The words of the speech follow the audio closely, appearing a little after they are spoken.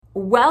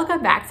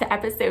Welcome back to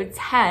episode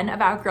 10 of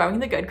Outgrowing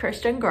the Good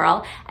Christian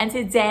Girl. And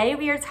today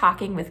we are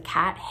talking with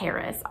Kat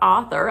Harris,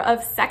 author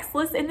of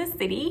Sexless in the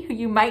City, who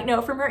you might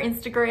know from her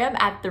Instagram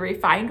at The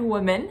Refined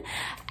Woman.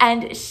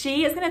 And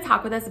she is going to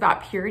talk with us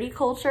about purity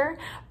culture,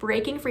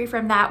 breaking free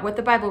from that, what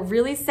the Bible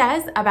really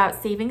says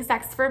about saving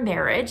sex for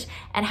marriage,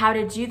 and how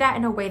to do that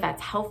in a way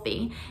that's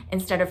healthy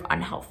instead of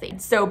unhealthy.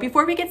 So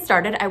before we get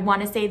started, I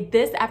want to say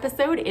this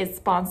episode is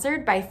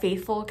sponsored by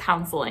Faithful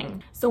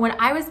Counseling. So when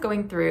I was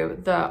going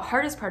through the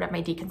hardest part of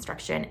my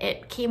deconstruction,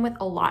 it came with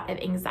a lot of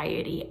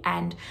anxiety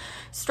and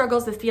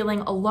struggles with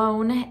feeling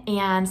alone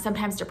and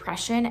sometimes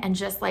depression and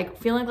just like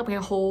feeling like my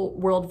whole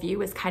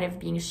worldview is kind of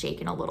being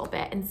shaken a little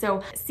bit. And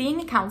so seeing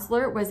a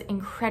counselor was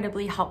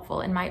incredibly helpful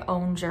in my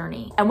own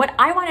journey. And what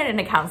I wanted in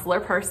a counselor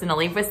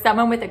personally was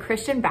someone with a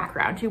Christian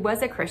background who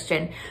was a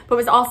Christian, but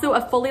was also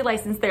a fully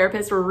licensed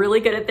therapist who were really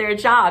good at their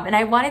job. And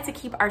I wanted to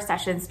keep our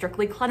sessions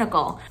strictly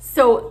clinical.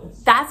 So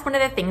that's one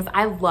of the things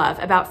I love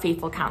about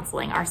Faithful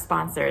Counseling, our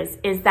sponsors,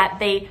 is that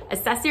they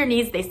assess your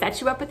needs. They set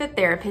you up with a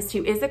therapist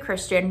who is a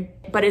Christian,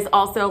 but is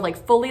also like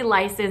fully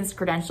licensed,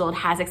 credentialed,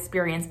 has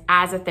experience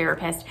as a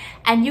therapist.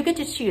 And you get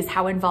to choose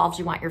how involved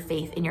you want your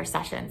faith in your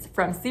sessions,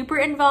 from super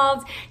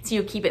involved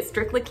to keep it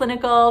strictly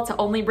clinical to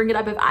only bring it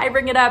up if I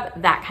bring it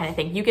up, that kind of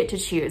thing. You get to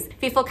choose.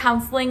 Faithful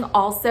Counseling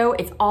also,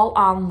 it's all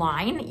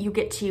online. You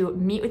get to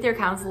meet with your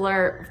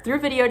counselor through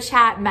video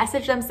chat,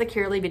 message them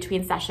securely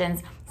between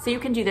sessions. So you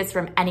can do this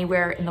from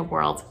anywhere in the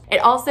world. It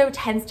also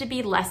tends to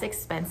be less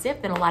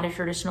expensive than a lot of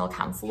traditional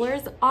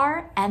counselors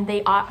are, and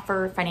they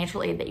offer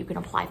financial aid that you can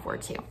apply for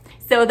too.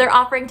 So they're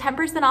offering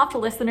 10% off to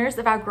listeners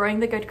of Outgrowing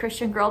the Good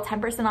Christian Girl,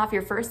 10% off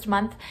your first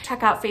month.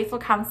 Check out Faithful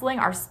Counseling,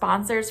 our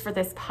sponsors for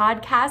this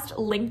podcast,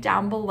 link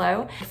down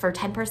below for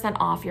 10%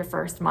 off your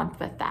first month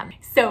with them.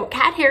 So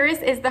Kat Harris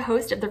is the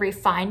host of the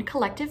Refined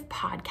Collective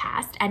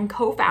podcast and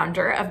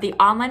co-founder of the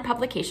online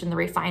publication, The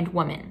Refined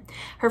Woman.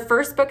 Her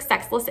first book,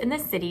 Sexless in the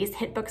Cities,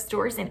 hit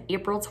bookstores in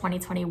April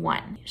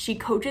 2021. She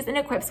coaches and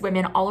equips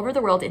women all over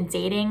the world in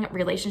dating,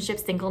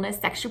 relationships, singleness,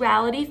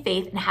 sexuality,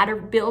 faith, and how to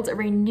build a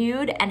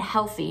renewed and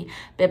healthy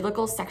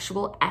biblical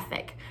sexual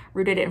ethic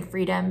rooted in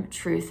freedom,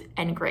 truth,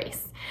 and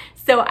grace.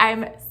 So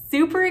I'm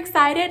super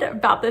excited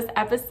about this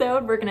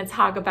episode. We're going to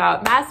talk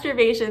about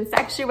masturbation,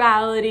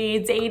 sexuality,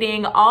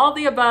 dating, all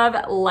the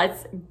above.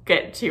 Let's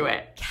get to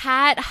it.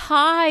 Kat,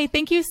 hi.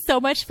 Thank you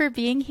so much for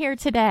being here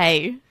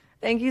today.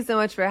 Thank you so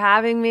much for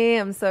having me.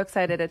 I'm so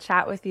excited to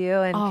chat with you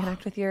and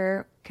connect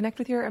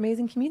with your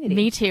amazing community.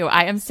 Me too.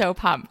 I am so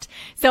pumped.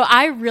 So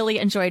I really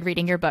enjoyed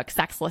reading your book,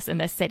 Sexless in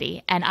the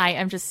City, and I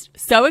am just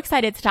so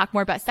excited to talk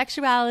more about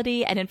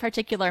sexuality and in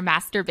particular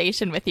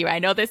masturbation with you. I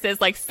know this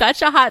is like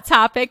such a hot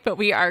topic, but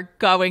we are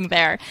going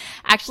there.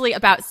 Actually,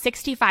 about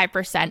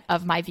 65%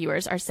 of my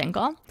viewers are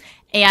single.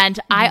 And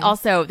I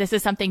also, this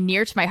is something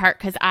near to my heart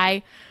because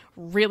I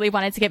really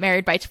wanted to get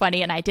married by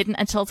 20 and I didn't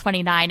until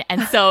 29.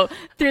 And so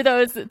through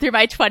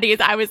my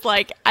 20s, I was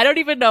like, I don't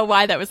even know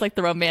why that was like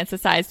the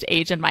romanticized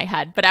age in my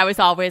head, but I was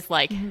always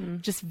like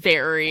just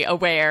very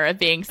aware of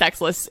being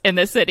sexless in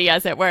the city,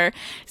 as it were.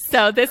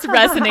 So this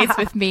resonates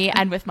with me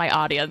and with my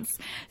audience.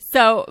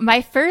 So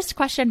my first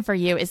question for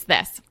you is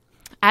this.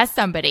 As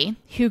somebody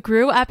who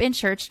grew up in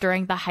church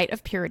during the height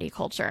of purity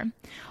culture,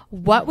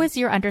 what was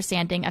your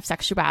understanding of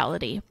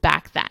sexuality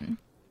back then?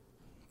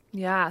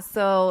 Yeah.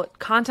 So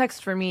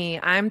context for me,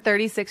 I'm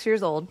 36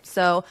 years old.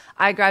 So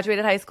I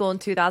graduated high school in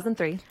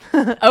 2003.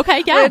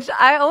 Okay. Yeah. Which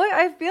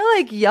I feel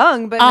like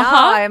young, but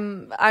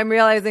now I'm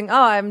realizing,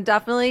 I'm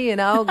definitely,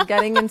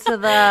 getting into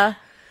the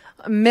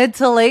mid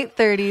to late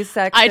 30s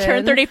section. I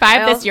turned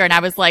 35 this year and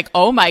I was like,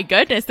 oh my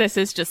goodness, this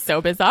is just so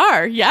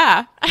bizarre.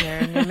 Yeah. You're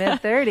in your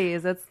mid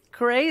 30s. It's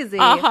crazy.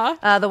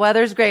 The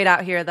weather's great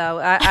out here though.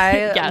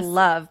 I yes.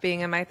 love being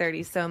in my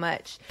 30s so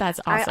much.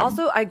 That's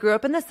awesome. I grew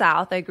up in the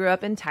South. I grew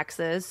up in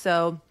Texas.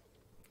 So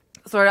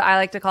sort of, I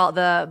like to call it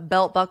the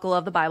belt buckle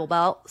of the Bible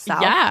Belt,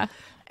 South. Yeah.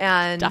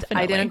 And definitely.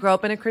 I didn't grow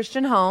up in a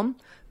Christian home,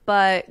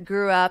 but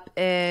grew up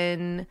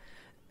in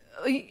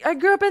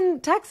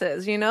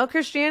Texas.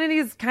 Christianity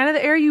is kind of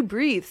the air you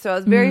breathe. So I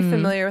was very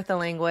familiar with the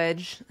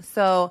language.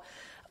 So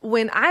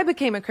when I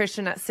became a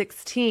Christian at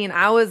 16,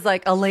 I was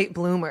like a late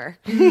bloomer,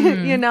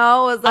 it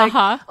was like,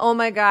 oh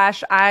my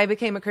gosh, I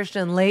became a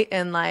Christian late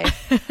in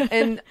life.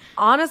 And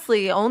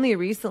honestly, only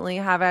recently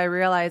have I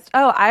realized,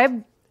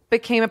 I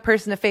became a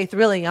person of faith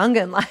really young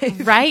in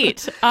life.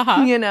 Right.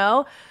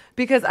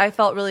 Because I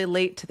felt really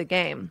late to the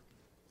game.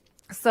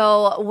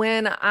 So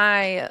when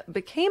I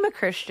became a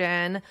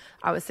Christian,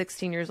 I was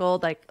 16 years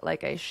old,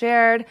 like I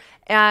shared,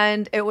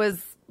 and it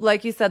was,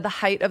 like you said, the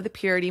height of the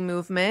purity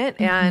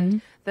movement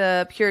and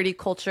the purity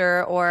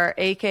culture, or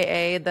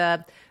AKA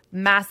the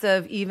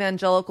massive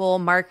evangelical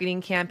marketing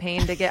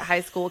campaign to get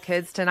high school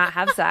kids to not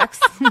have sex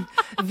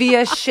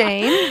via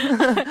shame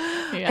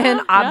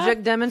and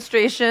object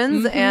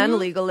demonstrations and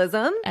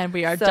legalism. And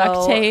we are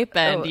duct tape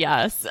and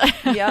yes.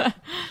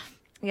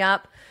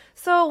 Yep.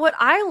 So what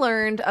I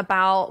learned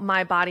about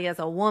my body as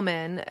a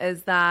woman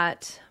is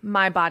that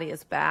my body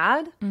is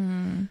bad.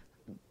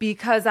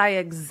 because I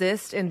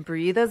exist and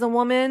breathe as a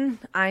woman,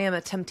 I am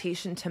a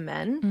temptation to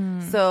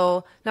men.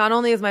 So not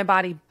only is my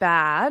body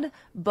bad,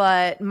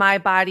 but my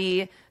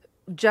body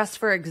just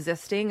for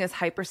existing is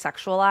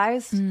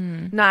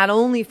hypersexualized, not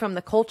only from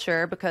the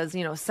culture, because,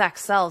 you know,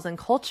 sex sells in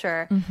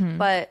culture,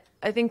 but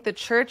I think the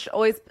church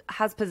always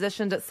has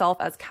positioned itself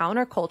as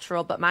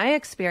countercultural. But my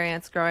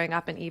experience growing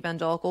up in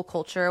evangelical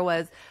culture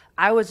was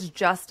I was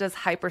just as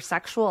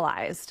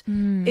hypersexualized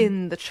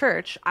in the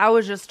church. I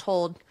was just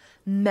told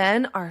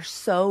men are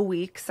so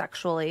weak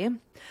sexually.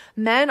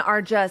 Men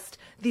are just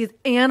these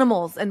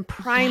animals and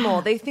primal.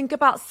 Yeah. They think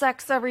about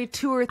sex every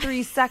 2 or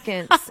 3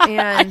 seconds.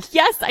 And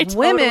yes, I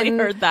totally women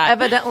heard that.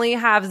 Evidently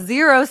have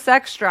zero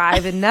sex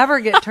drive and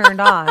never get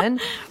turned on.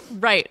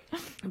 Right.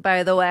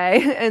 By the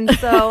way. And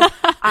so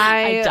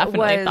I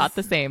definitely thought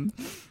the same.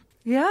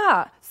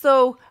 Yeah.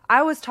 So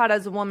I was taught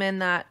as a woman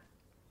that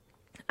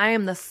I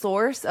am the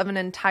source of an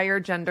entire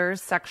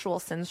gender's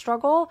sexual sin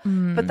struggle,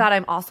 but that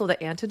I'm also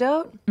the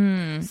antidote.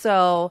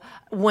 So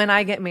when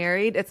I get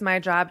married, it's my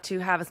job to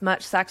have as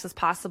much sex as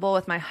possible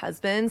with my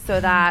husband so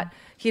that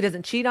he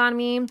doesn't cheat on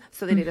me,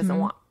 so that he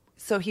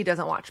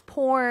doesn't watch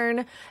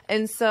porn.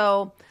 And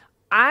so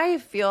I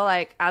feel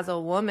like as a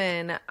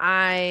woman,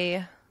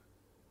 I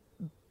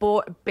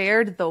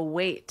bared the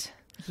weight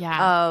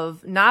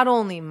of not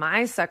only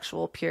my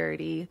sexual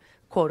purity,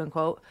 quote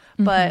unquote,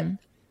 but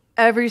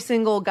every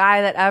single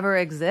guy that ever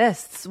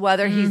exists,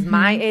 whether he's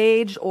my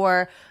age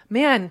or,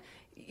 man,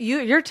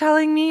 you're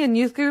telling me in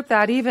youth group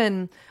that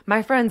even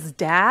my friend's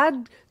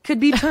dad could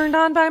be turned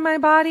on by my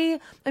body.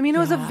 I mean, it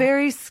was a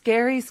very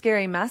scary,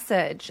 scary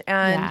message.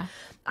 And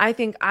I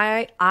think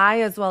I,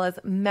 as well as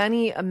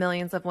many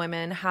millions of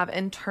women, have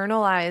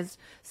internalized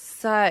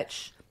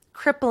such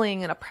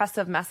crippling and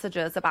oppressive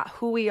messages about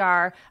who we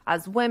are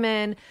as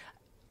women,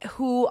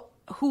 who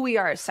we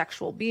are as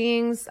sexual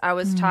beings. I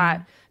was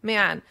taught,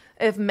 man,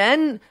 if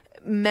men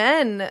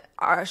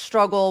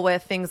struggle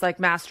with things like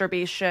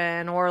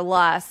masturbation or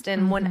lust,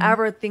 and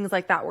whenever things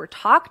like that were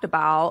talked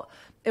about,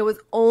 it was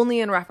only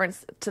in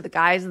reference to the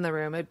guys in the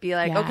room. It'd be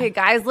like, okay,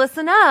 guys,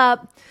 listen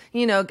up.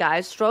 You know,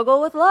 guys struggle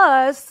with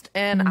lust.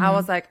 And I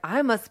was like,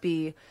 I must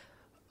be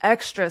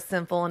extra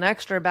sinful and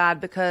extra bad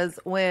because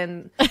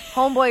when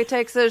homeboy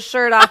takes his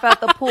shirt off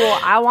at the pool,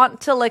 I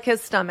want to lick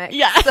his stomach.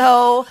 Yeah.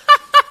 So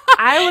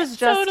I was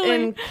just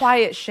in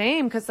quiet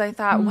shame because I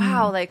thought,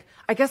 wow, like,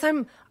 I guess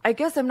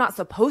I'm not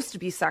supposed to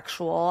be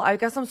sexual. I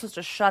guess I'm supposed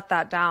to shut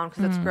that down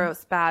because it's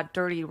gross, bad,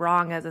 dirty,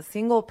 wrong as a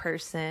single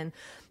person.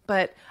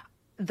 But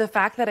the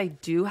fact that I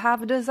do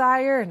have a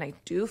desire and I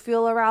do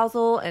feel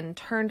arousal and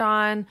turned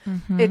on,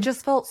 it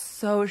just felt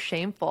so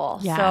shameful.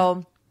 Yeah.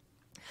 So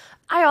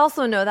I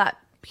also know that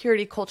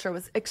purity culture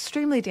was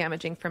extremely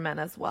damaging for men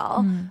as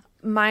well.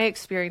 My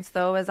experience,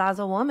 though, is as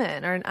a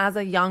woman or as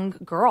a young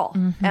girl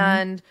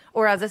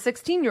or as a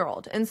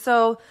 16-year-old. And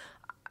so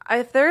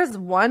if there's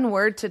one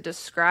word to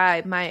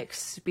describe my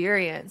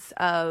experience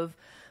of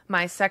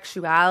my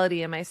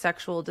sexuality and my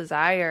sexual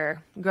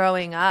desire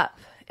growing up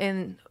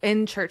in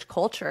church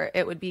culture,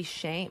 it would be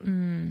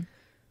shame.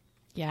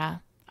 Yeah,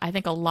 I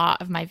think a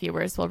lot of my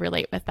viewers will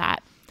relate with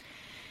that.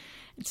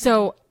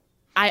 So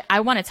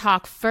I want to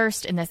talk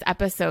first in this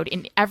episode.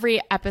 In every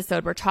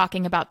episode, we're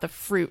talking about the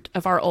fruit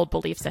of our old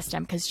belief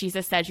system because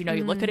Jesus said, you know,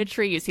 you look at a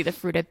tree, you see the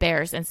fruit it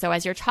bears. And so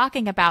as you're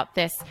talking about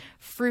this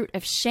fruit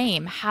of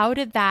shame, how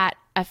did that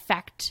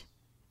affect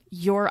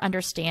your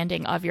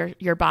understanding of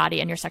your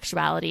body and your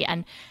sexuality?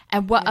 And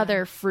what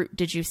other fruit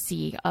did you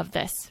see of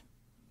this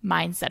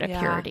mindset of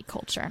purity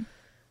culture?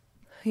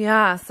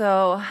 Yeah.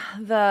 So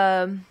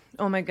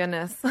oh my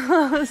goodness,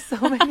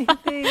 so many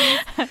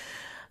things.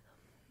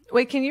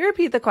 Wait, can you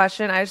repeat the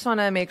question? I just want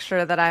to make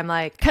sure that I'm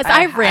like... Because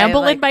I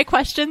ramble in my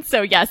questions,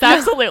 so yes,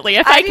 absolutely.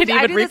 If I could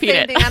even repeat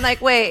it. Thing. I'm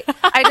like, wait,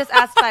 I just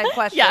asked 5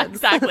 questions. Yeah,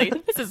 exactly.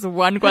 This is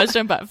one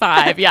question, but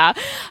 5, yeah.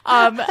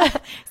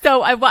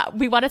 So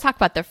we want to talk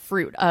about the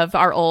fruit of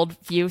our old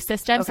view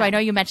system. Okay. So I know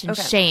you mentioned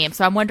shame,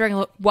 so I'm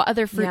wondering what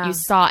other fruit you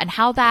saw and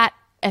how that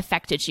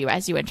affected you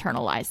as you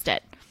internalized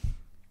it.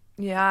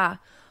 Yeah.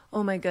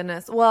 Oh my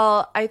goodness.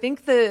 Well, I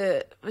think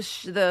the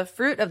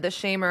fruit of the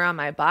shame around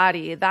my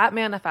body, that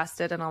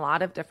manifested in a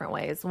lot of different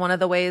ways. One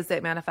of the ways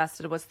it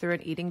manifested was through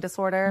an eating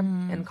disorder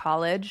in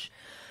college.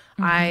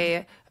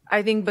 I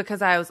think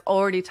because I was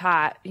already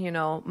taught, you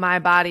know, my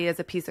body is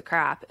a piece of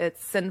crap.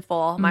 It's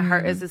sinful. My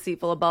heart is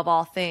deceitful above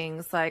all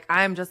things. Like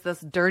I'm just this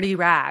dirty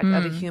rag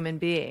of a human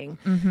being,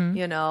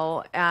 you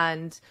know,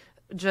 and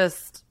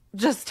just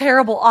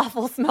terrible,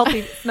 awful,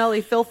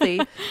 smelly, filthy.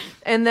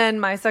 And then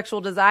my sexual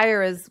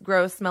desire is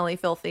gross, smelly,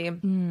 filthy.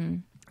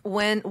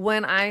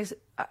 When I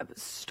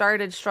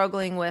started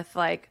struggling with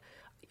like,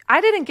 I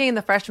didn't gain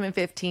the freshman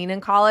 15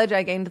 in college.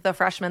 I gained the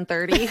freshman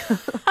 30.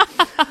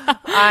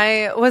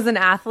 I was an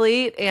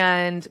athlete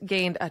and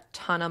gained a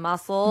ton of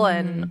muscle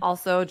and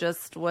also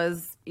just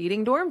was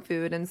eating dorm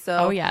food. And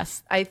so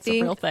I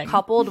think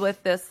coupled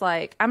with this,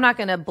 like, I'm not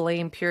going to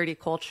blame purity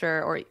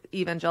culture or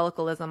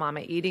evangelicalism on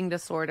my eating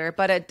disorder,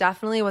 but it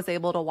definitely was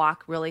able to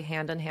walk really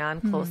hand in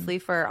hand closely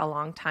for a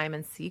long time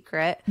in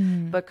secret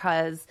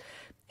because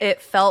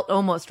it felt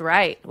almost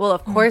right. Well,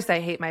 of course I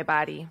hate my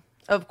body.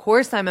 Of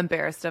course I'm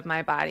embarrassed of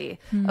my body.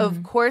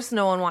 Of course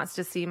no one wants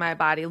to see my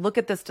body. Look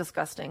at this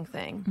disgusting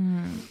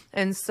thing.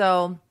 And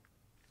so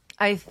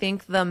I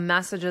think the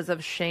messages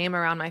of shame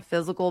around my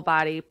physical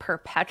body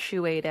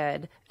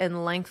perpetuated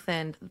and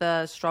lengthened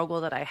the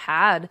struggle that I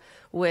had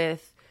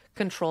with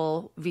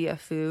control via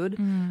food.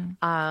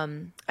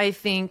 I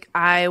think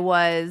I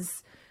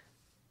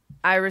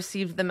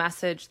received the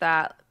message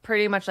that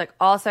pretty much like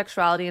all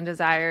sexuality and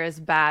desire is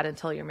bad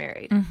until you're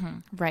married.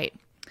 Right.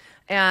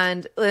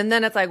 And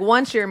then it's like,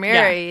 once you're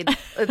married,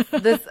 it's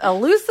this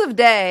elusive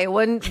day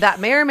when that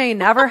may or may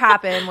never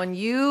happen. When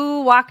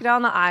you walk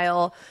down the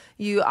aisle,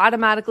 you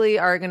automatically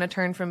are going to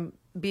turn from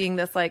being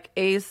this like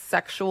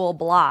asexual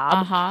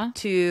blob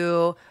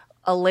to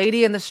a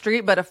lady in the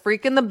street, but a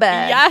freak in the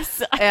bed.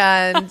 Yes.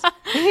 And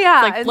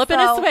yeah. Like flipping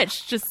a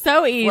switch, just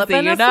so easy,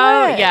 flipping you a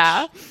know? switch.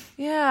 Yeah.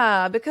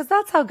 Yeah, because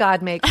that's how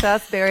God makes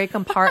us, very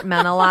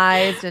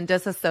compartmentalized and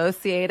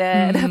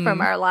disassociated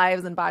from our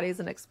lives and bodies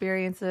and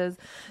experiences.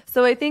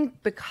 So I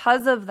think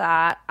because of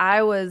that,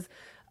 I love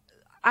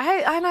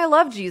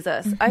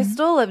Jesus. I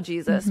still love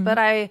Jesus. But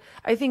I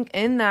think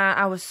in that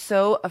I was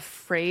so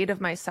afraid of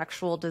my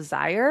sexual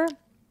desire.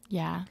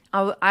 Yeah.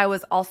 I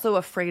was also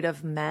afraid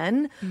of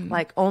men.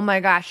 Like, oh my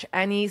gosh,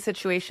 any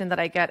situation that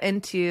I get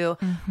into,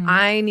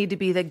 I need to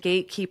be the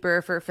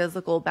gatekeeper for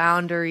physical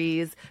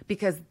boundaries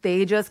because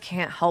they just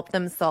can't help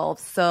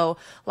themselves. So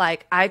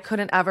like, I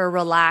couldn't ever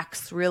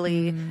relax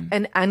really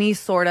in any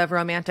sort of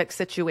romantic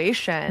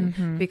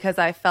situation because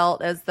I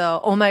felt as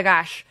though, oh my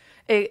gosh,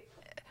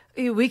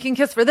 we can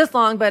kiss for this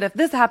long, but if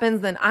this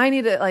happens, then I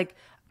need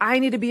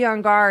to be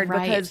on guard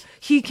because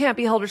he can't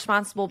be held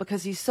responsible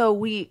because he's so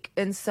weak.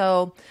 And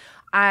so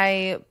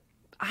I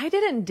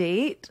didn't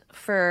date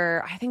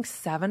for, I think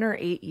 7 or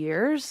 8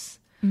 years.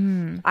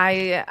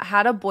 I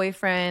had a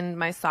boyfriend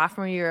my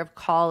sophomore year of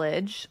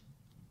college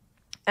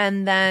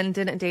and then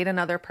didn't date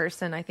another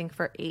person, I think,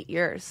 for 8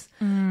 years.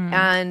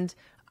 And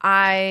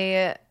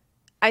I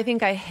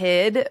think I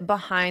hid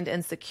behind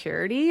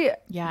insecurity.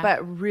 Yeah.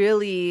 But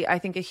really, I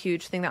think a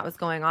huge thing that was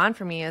going on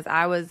for me is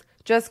I was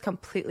just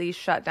completely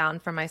shut down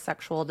from my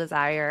sexual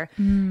desire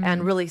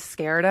and really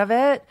scared of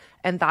it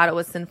and thought it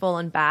was sinful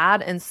and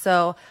bad. And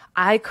so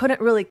I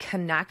couldn't really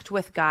connect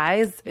with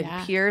guys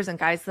and peers and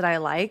guys that I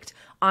liked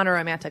on a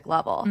romantic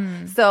level.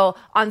 So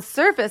on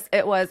surface,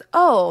 it was,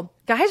 oh,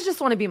 guys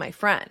just want to be my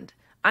friend.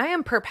 I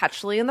am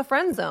perpetually in the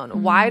friend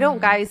zone. Why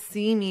don't guys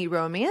see me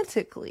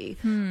romantically?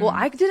 Well,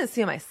 I didn't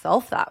see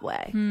myself that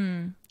way.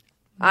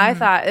 I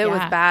thought it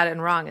was bad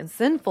and wrong and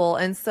sinful.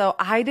 And so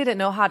I didn't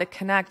know how to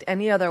connect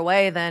any other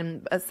way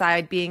than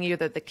aside being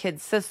either the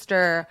kid's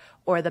sister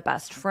or the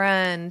best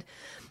friend.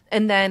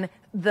 And then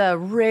the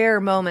rare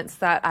moments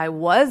that I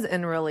was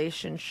in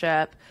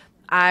relationship,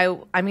 I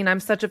mean, I'm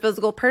such a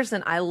physical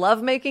person. I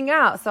love making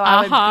out. So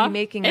I would be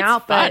making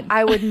out, fun.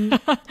 but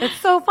it's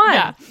so fun.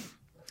 Yeah.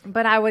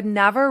 But I would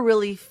never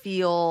really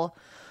feel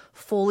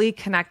fully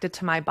connected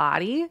to my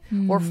body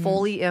or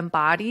fully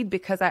embodied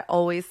because I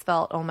always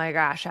felt, oh my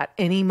gosh, at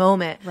any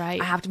moment,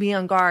 I have to be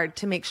on guard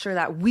to make sure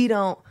that we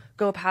don't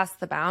go past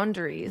the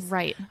boundaries.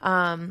 Right.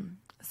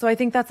 So I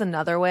think that's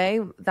another way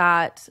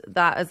that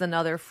is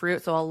another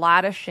fruit. So a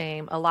lot of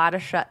shame, a lot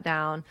of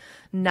shutdown,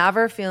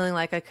 never feeling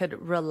like I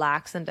could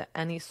relax into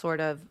any sort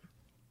of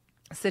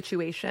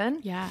situation.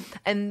 Yeah.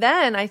 And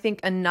then I think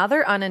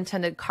another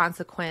unintended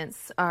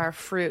consequence or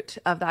fruit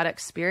of that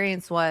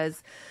experience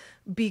was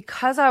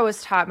because I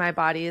was taught my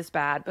body is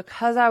bad,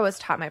 because I was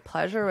taught my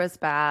pleasure was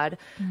bad,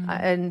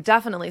 and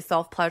definitely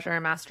self-pleasure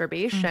and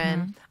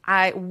masturbation,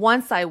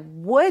 once I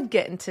would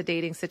get into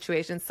dating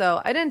situations,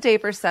 so I didn't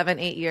date for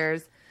 7-8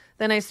 years,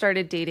 then I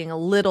started dating a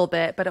little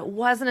bit, but it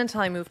wasn't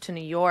until I moved to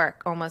New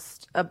York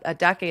almost a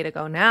decade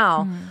ago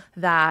now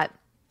that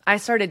I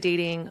started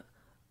dating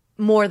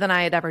more than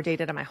I had ever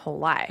dated in my whole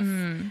life.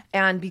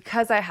 And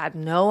because I had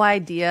no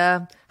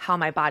idea how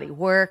my body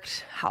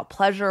worked, how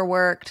pleasure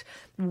worked,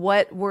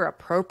 what were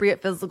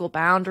appropriate physical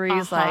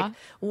boundaries, like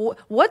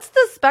what's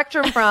the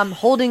spectrum from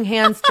holding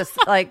hands to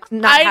like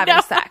not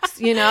having sex,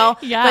 you know?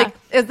 Like,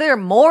 is there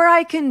more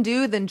I can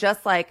do than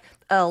just like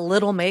a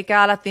little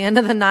makeout at the end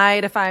of the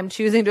night if I'm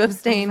choosing to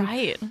abstain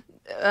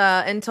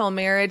until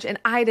marriage? And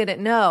I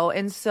didn't know.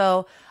 And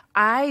so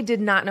I did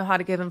not know how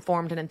to give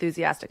informed and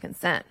enthusiastic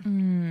consent.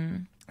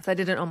 So I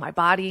didn't know my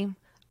body.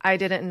 I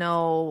didn't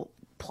know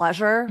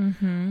pleasure.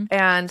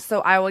 And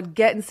so I would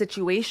get in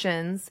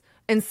situations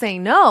and say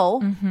no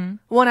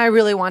when I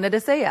really wanted to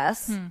say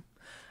yes.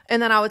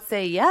 And then I would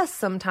say yes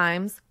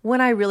sometimes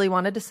when I really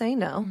wanted to say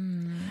no.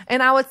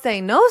 And I would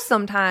say no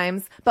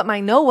sometimes, but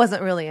my no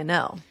wasn't really a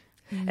no.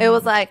 It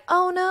was like,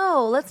 oh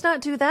no, let's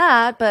not do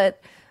that.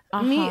 But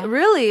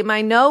really,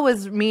 my no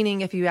was meaning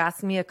if you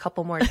ask me a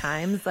couple more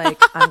times,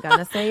 like I'm going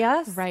to say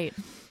yes. Right.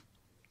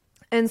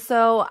 And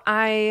so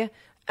I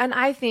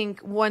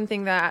think one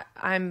thing that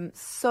I'm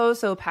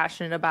so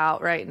passionate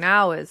about right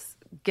now is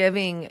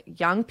giving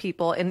young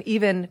people and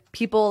even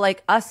people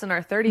like us in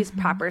our 30s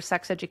proper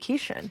sex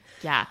education.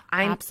 Yeah,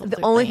 absolutely.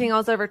 The only thing I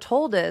was ever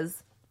told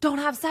is don't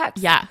have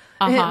sex. Yeah.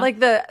 And Uh-huh. like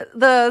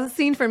the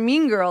scene from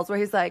Mean Girls where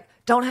he's like,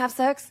 don't have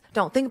sex,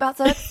 don't think about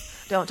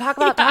sex, don't talk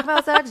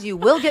about sex, you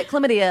will get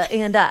chlamydia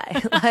and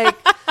die. Like,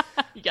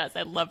 Yes,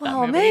 I love that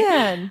oh movie.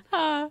 man,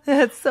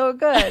 that's so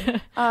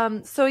good.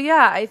 So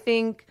yeah, I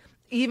think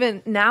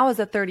even now as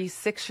a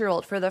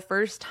 36-year-old, for the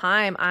first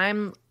time,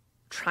 I'm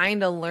trying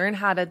to learn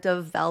how to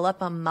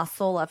develop a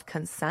muscle of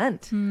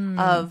consent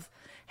of,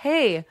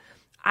 hey,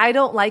 I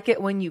don't like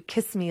it when you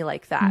kiss me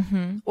like that.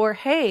 Or,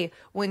 hey,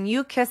 when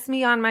you kiss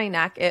me on my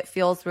neck, it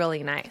feels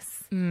really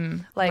nice.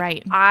 Like,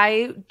 right.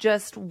 I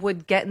just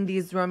would get in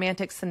these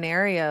romantic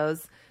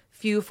scenarios,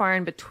 few far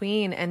in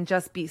between, and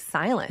just be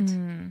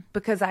silent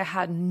because I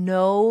had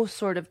no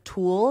sort of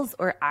tools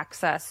or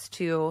access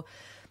to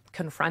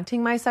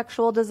confronting my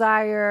sexual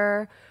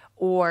desire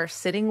or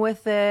sitting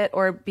with it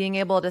or being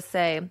able to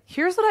say,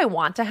 here's what I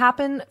want to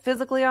happen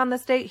physically on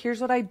this date.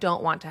 Here's what I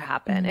don't want to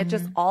happen. It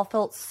just all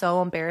felt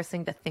so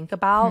embarrassing to think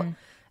about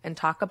and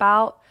talk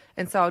about.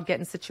 And so I would get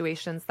in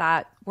situations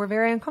that were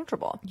very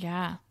uncomfortable.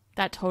 Yeah,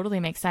 that totally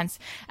makes sense.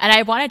 And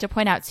I wanted to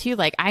point out too,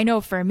 like, I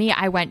know for me,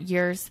 I went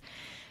years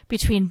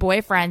between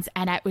boyfriends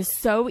and it was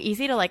so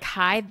easy to like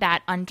hide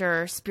that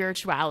under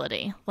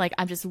spirituality. Like,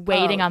 I'm just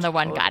waiting on the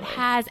one God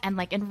has. And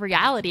like, in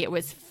reality, it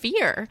was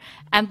fear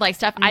and like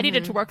stuff I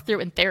needed to work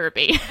through in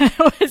therapy.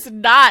 It was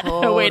not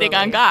waiting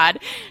on God.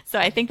 So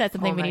I think that's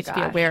something we need to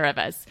be aware of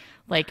as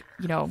like,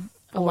 you know,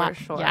 a lot.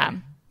 Sure. Yeah.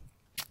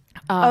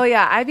 Oh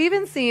yeah. I've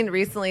even seen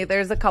recently,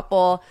 there's a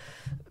couple,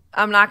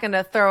 I'm not going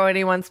to throw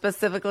anyone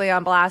specifically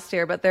on blast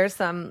here, but there's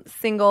some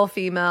single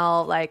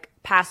female, like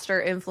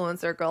pastor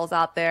influencer girls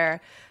out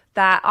there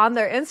that on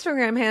their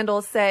Instagram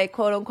handles say,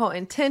 quote unquote,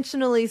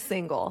 intentionally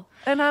single.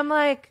 And I'm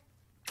like,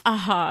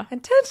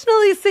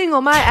 intentionally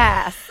single, my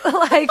ass.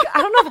 Like,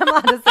 I don't know if I'm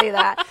allowed to say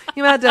that.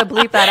 You might have to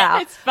bleep that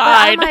out. It's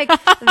fine. But I'm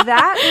like,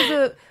 that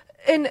is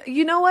and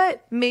you know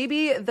what?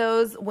 Maybe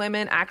those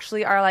women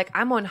actually are like,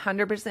 I'm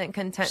 100%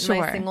 content in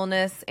my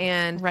singleness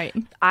and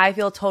I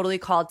feel totally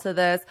called to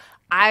this.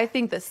 I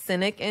think the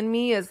cynic in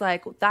me is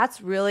like,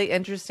 that's really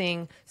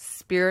interesting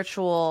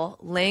spiritual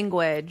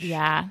language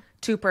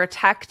to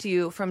protect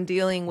you from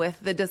dealing with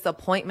the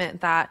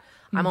disappointment that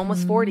I'm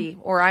almost 40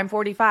 or I'm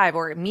 45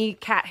 or me,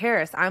 Kat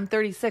Harris, I'm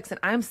 36 and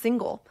I'm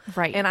single.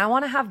 Right. And I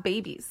want to have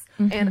babies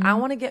and I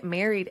want to get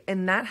married.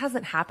 And that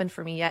hasn't happened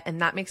for me yet.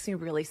 And that makes me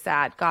really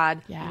sad.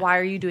 God, why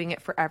are you doing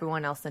it for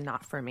everyone else and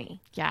not for me?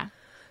 Yeah.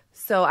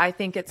 So I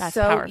think it's That's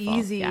so powerful.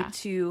 easy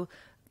to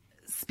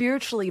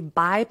spiritually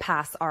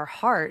bypass our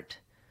heart.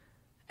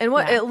 And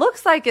what it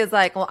looks like is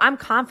like, well, I'm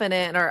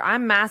confident or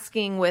I'm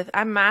masking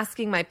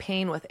my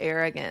pain with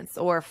arrogance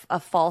or a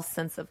false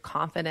sense of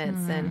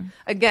confidence. And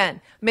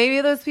again,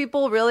 maybe those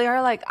people really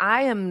are like,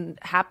 I am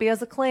happy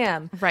as a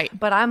clam. Right.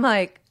 But I'm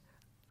like,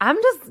 I'm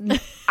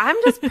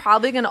just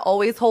probably going to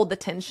always hold the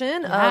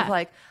tension of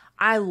like,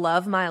 I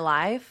love my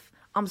life.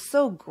 I'm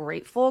so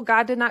grateful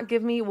God did not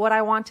give me what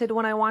I wanted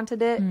when I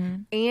wanted it.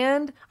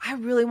 And I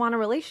really want a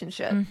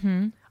relationship.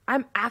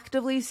 I'm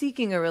actively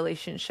seeking a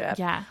relationship.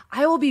 Yeah.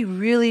 I will be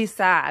really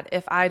sad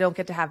if I don't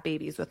get to have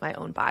babies with my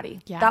own body.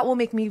 Yeah. That will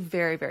make me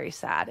very, very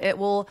sad. It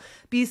will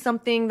be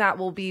something that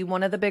will be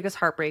one of the biggest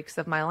heartbreaks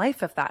of my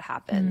life if that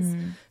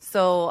happens.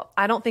 So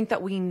I don't think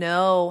that we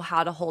know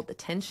how to hold the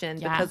tension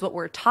because what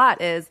we're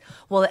taught is,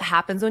 well, it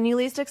happens when you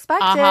least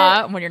expect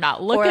it. When you're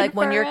not looking or like for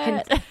when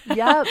you're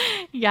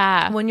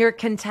yeah. When you're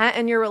content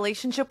in your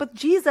relationship with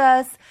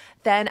Jesus,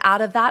 then out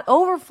of that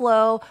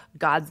overflow,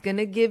 God's going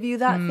to give you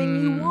that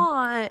thing you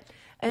want.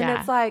 And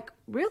it's like,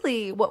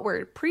 really what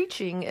we're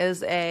preaching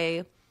is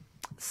a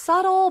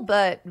subtle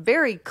but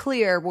very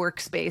clear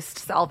works-based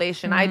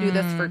salvation. I do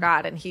this for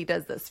God and he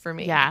does this for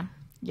me. Yeah.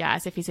 Yeah.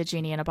 As if he's a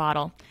genie in a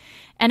bottle.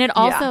 And it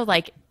also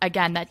like,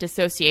 again, that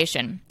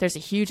dissociation, there's a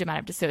huge amount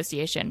of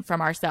dissociation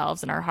from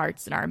ourselves and our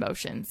hearts and our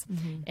emotions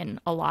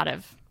in a lot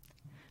of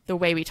the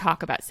way we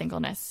talk about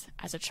singleness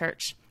as a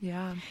church.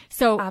 Yeah.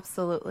 So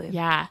absolutely.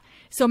 Yeah.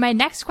 So my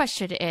next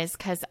question is,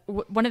 because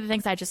one of the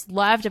things I just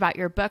loved about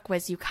your book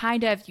was you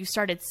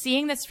started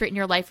seeing this fruit in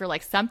your life. You're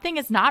like, something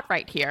is not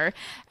right here.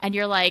 And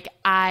you're like,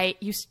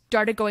 you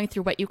started going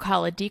through what you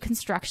call a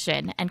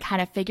deconstruction and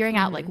kind of figuring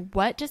out like,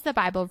 what does the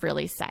Bible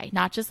really say?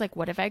 Not just like,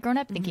 what have I grown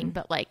up thinking,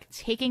 but like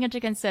taking into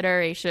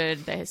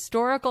consideration the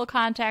historical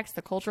context,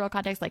 the cultural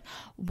context, like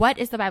what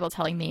is the Bible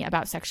telling me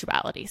about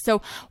sexuality?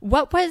 So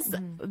what was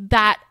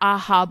that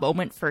aha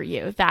moment for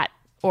you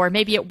or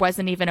maybe it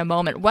wasn't even a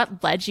moment.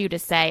 What led you to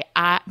say,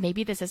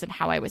 maybe this isn't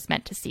how I was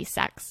meant to see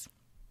sex?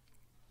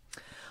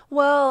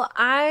 Well,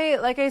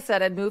 like I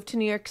said, I'd moved to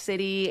New York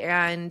City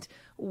and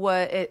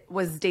it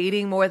was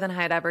dating more than I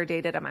had ever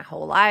dated in my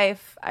whole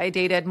life. I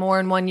dated more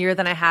in 1 year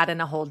than I had in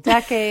a whole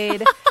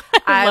decade.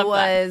 I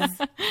was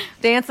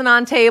dancing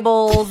on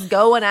tables,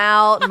 going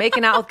out,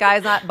 making out with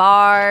guys at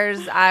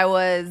bars. I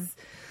was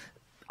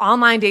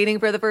online dating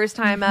for the first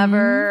time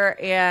ever.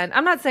 And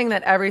I'm not saying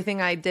that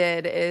everything I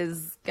did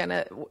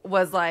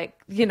was like,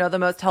 the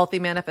most healthy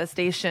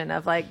manifestation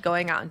of like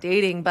going out and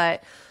dating,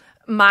 but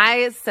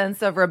my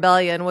sense of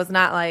rebellion was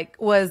like,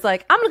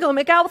 I'm going to go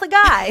make out with a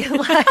guy.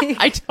 Like,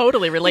 I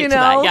totally relate to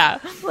that. Yeah.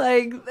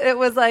 Like, it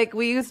was like,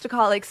 we used to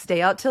call it like,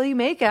 stay out till you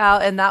make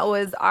out. And that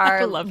was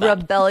our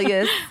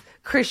rebellious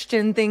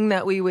Christian thing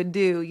that we would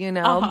do, you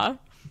know? Uh-huh.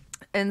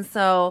 And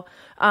so,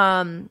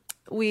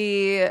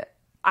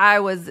 I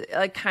was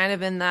like kind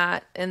of in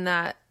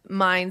that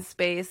mind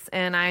space,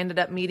 and I ended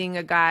up meeting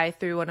a guy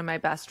through one of my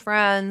best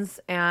friends,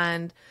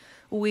 and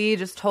we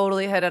just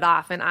totally hit it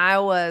off. And I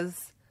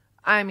was,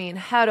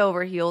 head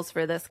over heels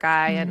for this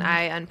guy. And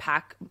I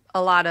unpack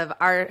a lot of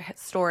our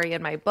story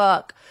in my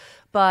book,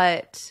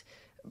 but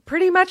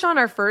pretty much on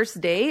our first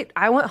date,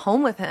 I went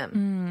home with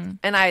him,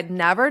 and I had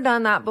never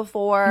done that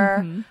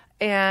before.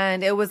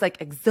 And it was like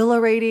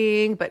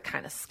exhilarating, but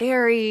kind of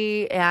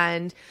scary.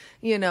 And,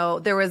 you know,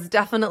 there was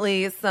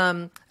definitely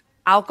some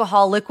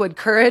alcohol liquid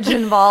courage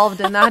involved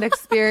in that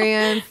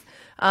experience.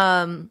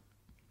 My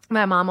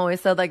mom always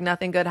said like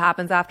nothing good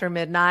happens after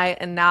midnight.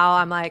 And now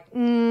I'm like,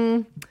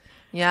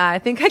 yeah, I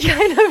think I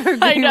kind of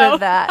agree with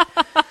that.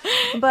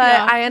 But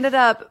I ended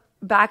up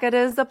back at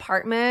his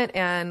apartment,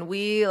 and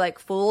we like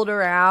fooled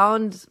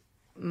around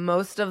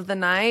most of the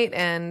night,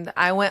 and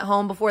I went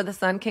home before the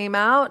sun came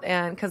out,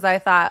 and because I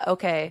thought,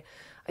 okay,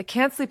 I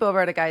can't sleep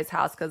over at a guy's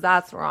house because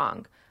that's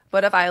wrong,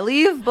 but if I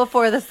leave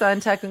before the sun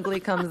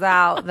technically comes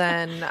out,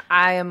 then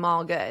I am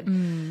all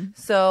good.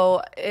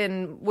 So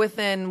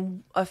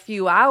within a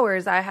few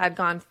hours, I had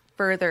gone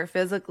further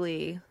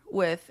physically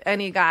with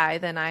any guy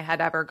than I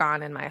had ever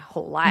gone in my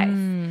whole life.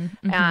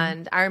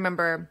 And I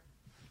remember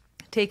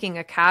taking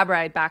a cab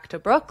ride back to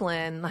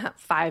Brooklyn at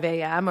 5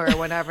 a.m. or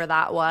whenever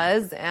that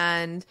was,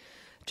 and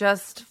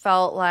just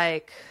felt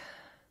like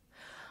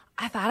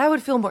I thought I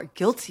would feel more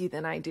guilty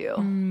than I do.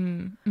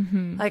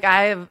 Like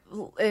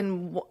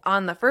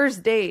on the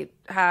first date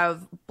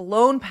have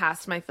blown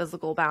past my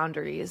physical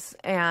boundaries,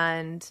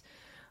 and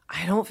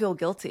I don't feel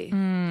guilty.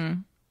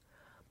 And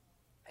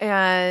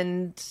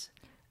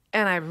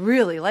I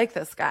really like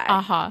this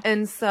guy.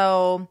 And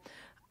so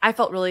I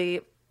felt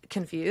really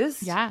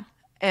confused. Yeah.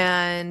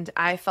 And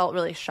I felt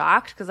really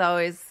shocked because I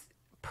always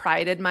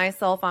prided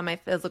myself on my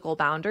physical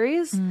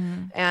boundaries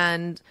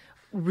and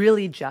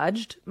really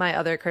judged my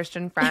other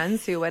Christian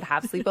friends who would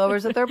have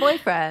sleepovers with their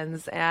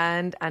boyfriends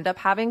and end up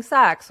having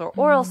sex or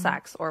oral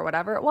sex or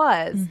whatever it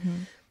was.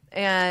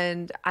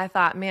 And I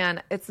thought,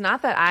 man, it's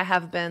not that I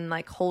have been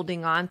like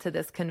holding on to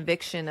this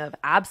conviction of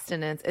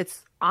abstinence.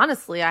 It's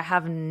honestly, I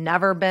have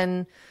never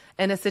been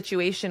in a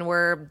situation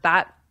where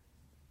that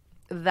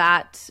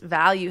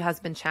value has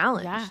been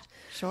challenged. Yeah,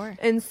 sure.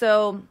 And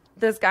so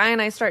this guy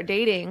and I start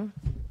dating,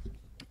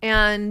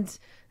 and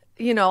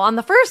you know, on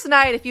the first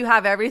night, if you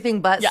have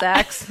everything but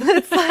sex,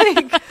 it's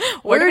like,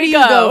 where do you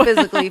go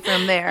physically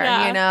from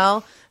there, you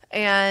know?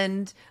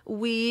 And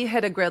we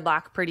hit a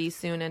gridlock pretty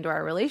soon into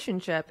our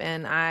relationship.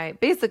 And I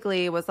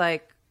basically was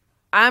like,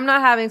 I'm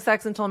not having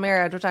sex until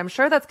marriage, which I'm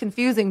sure that's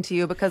confusing to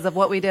you because of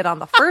what we did on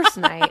the first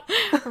night.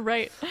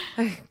 Right.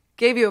 I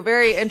gave you a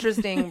very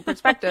interesting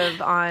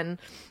perspective on,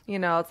 you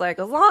know, it's like,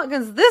 as long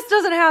as this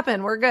doesn't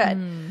happen, we're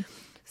good.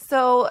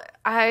 So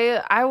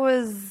I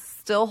was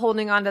still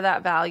holding on to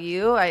that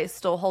value. I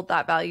still hold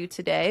that value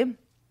today.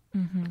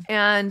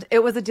 And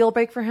it was a deal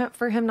break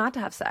for him not to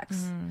have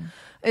sex.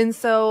 And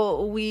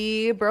so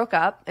we broke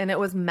up, and it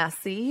was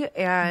messy.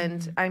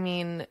 And I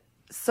mean,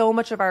 so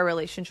much of our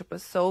relationship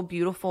was so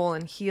beautiful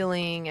and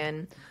healing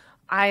and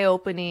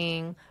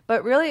eye-opening.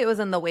 But really, it was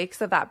in the wakes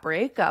of that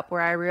breakup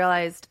where I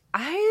realized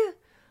I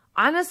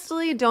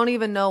honestly don't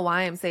even know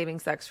why I'm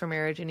saving sex for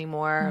marriage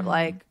anymore.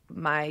 Like,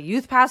 my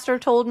youth pastor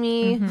told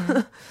me,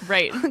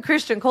 right?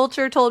 Christian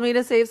culture told me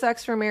to save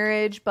sex for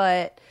marriage,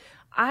 but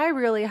I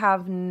really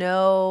have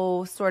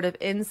no sort of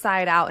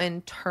inside out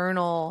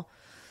internal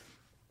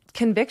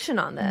conviction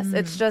on this.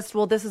 It's just,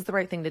 well, this is the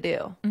right thing to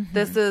do.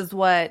 This is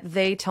what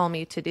they tell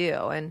me to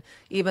do. And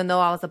even though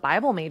I was a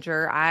Bible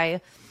major,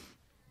 I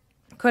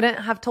couldn't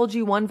have told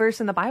you one verse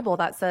in the Bible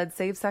that said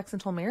save sex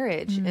until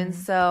marriage. And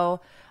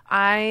so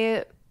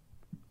I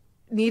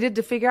needed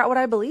to figure out what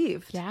I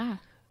believed. Yeah.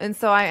 And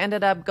so I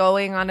ended up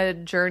going on a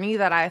journey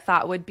that I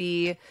thought would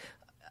be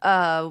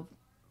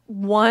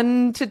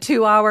 1 to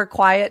 2 hour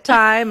quiet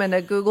time and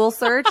a Google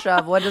search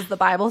of what does the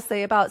Bible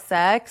say about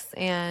sex.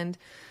 And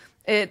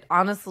it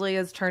honestly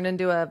has turned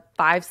into a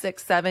 5,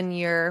 6, 7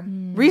 year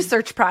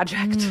research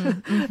project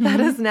that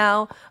is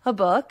now a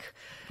book.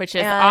 Which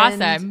is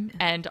awesome.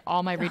 And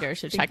all my readers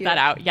should check that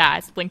out. Yeah,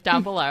 it's linked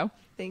down below.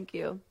 Thank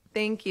you.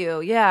 Thank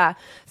you. Yeah.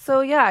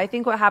 So yeah, I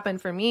think what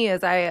happened for me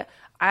is I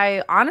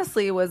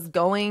honestly was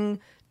going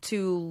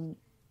to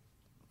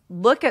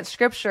look at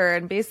scripture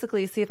and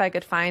basically see if I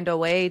could find a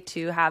way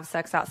to have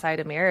sex outside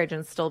of marriage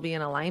and still be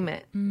in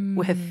alignment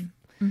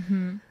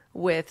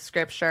with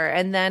scripture.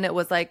 And then it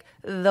was like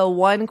the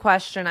one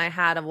question I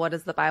had of what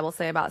does the Bible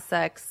say about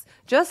sex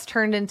just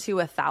turned into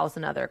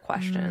 1,000 other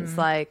questions.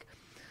 Like,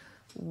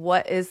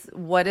 what is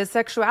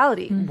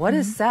sexuality? What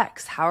is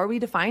sex? How are we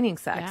defining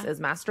sex? Is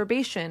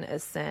masturbation a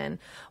sin?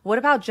 What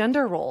about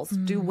gender roles?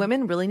 Do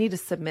women really need to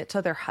submit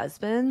to their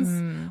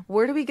husbands?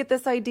 Where do we get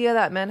this idea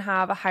that men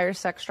have a higher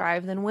sex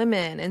drive than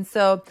women? And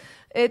so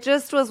it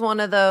just was one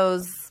of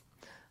those,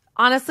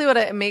 honestly, what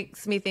it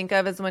makes me think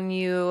of is when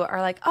you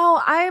are like,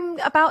 oh, I'm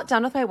about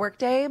done with my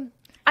workday.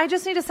 I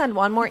just need to send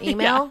one more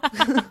email.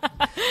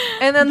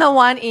 And then the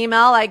one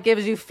email like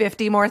gives you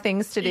 50 more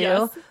things to do.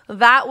 Yes.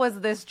 That was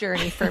this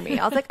journey for me.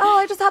 I was like, oh,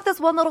 I just have this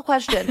one little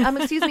question.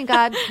 Excuse me,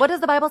 God, what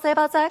does the Bible say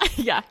about sex?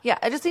 Yeah. Yeah,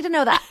 I just need to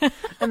know that.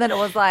 And then it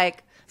was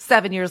like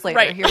 7 years later,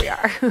 Right. here we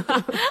are.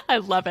 I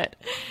love it.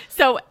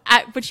 So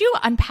would you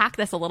unpack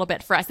this a little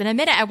bit for us? In a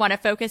minute, I want to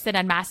focus in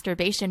on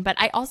masturbation, but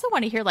I also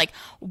want to hear, like,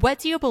 what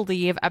do you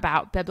believe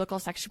about biblical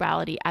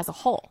sexuality as a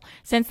whole?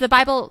 Since the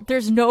Bible,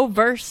 there's no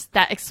verse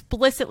that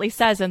explicitly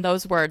says in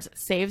those words,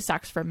 save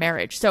sex for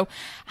marriage. So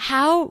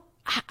how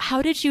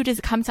did you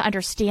just come to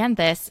understand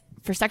this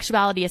for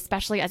sexuality,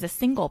 especially as a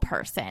single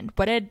person?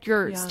 What did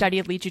your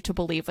study lead you to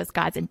believe was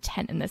God's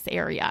intent in this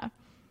area?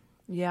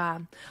 Yeah.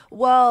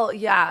 Well,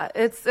 yeah,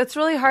 it's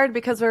really hard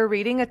because we're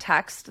reading a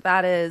text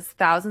that is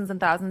thousands and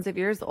thousands of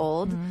years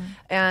old.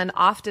 And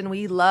often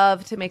we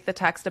love to make the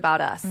text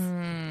about us.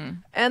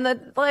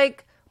 And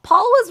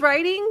Paul was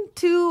writing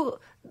to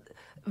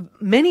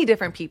many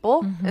different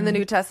people in the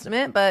New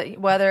Testament, but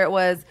whether it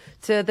was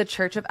to the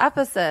church of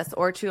Ephesus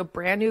or to a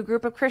brand new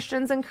group of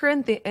Christians in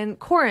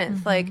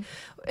Corinth,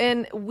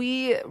 and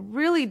we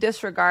really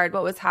disregard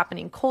what was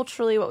happening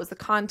culturally, what was the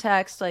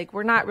context. Like,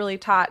 we're not really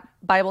taught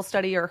Bible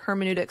study or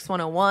hermeneutics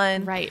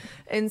 101. Right.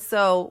 And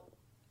so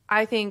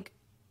I think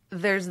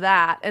there's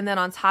that. And then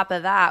on top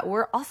of that,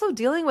 we're also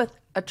dealing with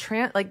a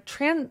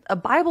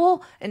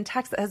Bible and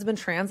text that has been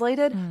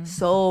translated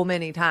so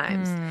many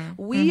times.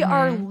 We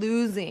are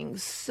losing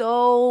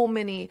so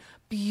many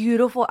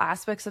beautiful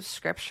aspects of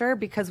scripture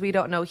because we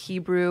don't know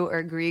Hebrew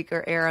or Greek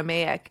or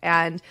Aramaic.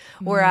 And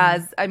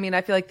whereas, I mean,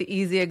 I feel like the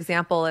easy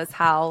example is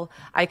how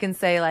I can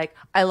say, like,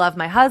 I love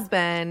my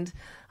husband.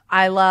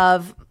 I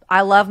love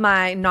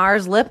my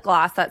NARS lip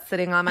gloss that's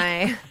sitting on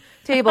my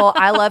table.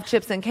 I love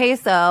chips and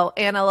queso,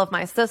 and I love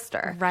my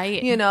sister.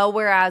 Right. You know,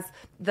 whereas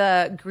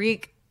the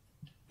Greek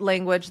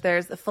language,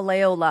 there's a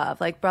phileo love,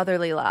 like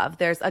brotherly love.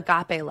 There's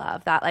agape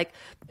love, that like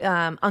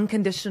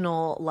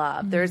unconditional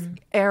love. There's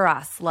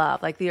eros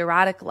love, like the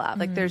erotic love.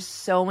 Like, there's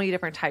so many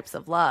different types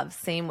of love.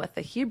 Same with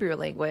the Hebrew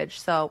language.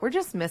 So we're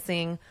just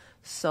missing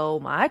so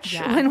much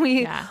when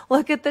we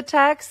look at the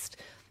text.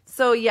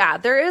 So yeah,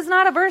 there is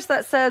not a verse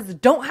that says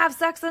don't have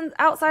sex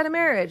outside of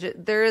marriage.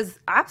 There is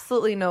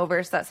absolutely no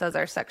verse that says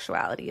our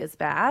sexuality is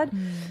bad.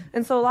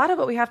 And so a lot of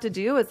what we have to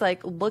do is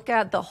like look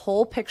at the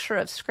whole picture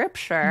of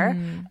scripture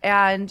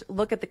and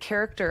look at the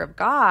character of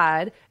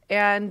God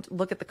and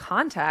look at the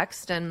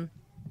context. And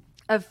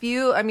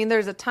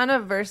there's a ton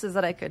of verses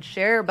that I could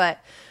share, but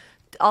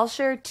I'll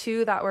share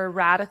two that were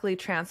radically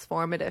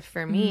transformative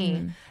for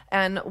me.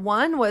 And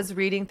one was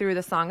reading through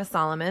the Song of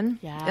Solomon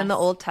in the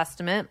Old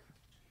Testament,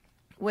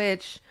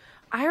 which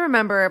I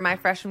remember my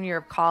freshman year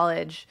of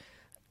college,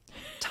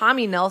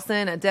 Tommy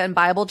Nelson at Denton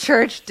Bible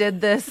Church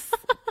did this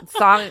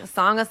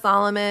Song of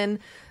Solomon,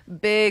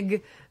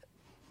 big,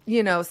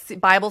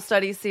 Bible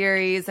study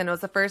series. And it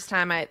was the first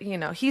time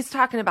he's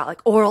talking about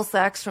like oral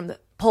sex from the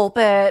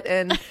pulpit.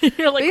 And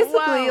You're like, basically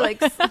wow.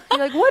 you're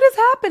like, what is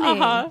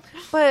happening?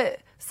 But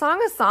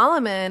Song of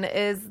Solomon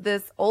is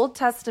this Old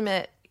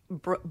Testament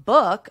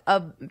book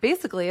of,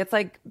 basically it's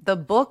like the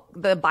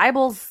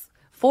Bible's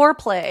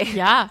foreplay.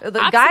 Yeah, the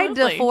guide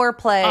to absolutely.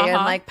 foreplay and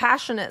like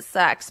passionate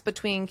sex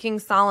between King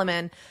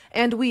Solomon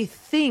and we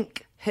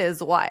think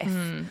his wife.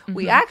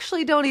 We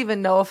actually don't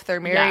even know if they're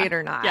married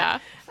or not. Yeah.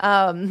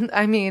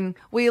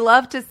 We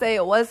love to say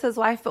it was his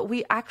wife, but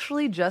we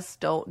actually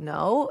just don't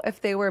know if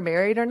they were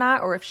married or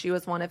not, or if she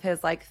was one of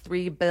his like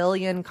 3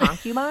 billion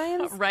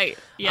concubines. Right.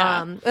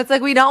 Yeah. It's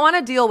like, we don't want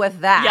to deal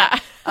with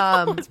that.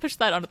 Let's push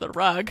that under the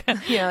rug. We're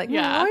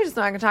just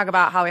not going to talk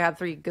about how we have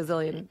 3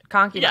 gazillion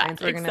concubines.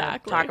 We're going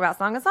to talk about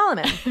Song of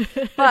Solomon.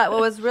 But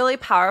what was really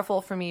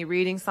powerful for me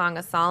reading Song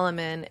of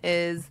Solomon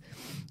is,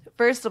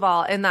 first of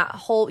all, in that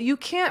whole, you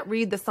can't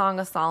read the Song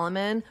of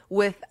Solomon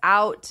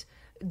without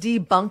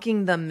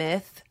debunking the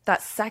myth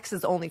that sex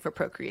is only for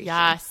procreation.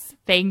 Yes.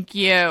 Thank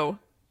you.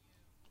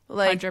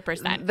 Like,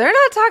 100%. They're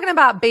not talking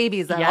about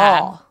babies at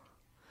all.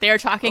 They're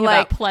talking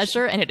about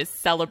pleasure, and it is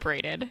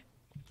celebrated.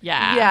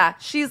 Yeah. Yeah.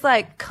 She's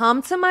like,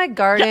 come to my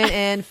garden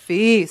and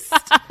feast.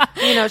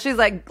 She's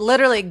like,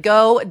 literally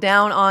go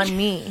down on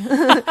me.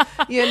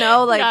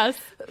 Yes.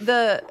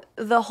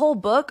 The whole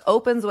book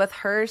opens with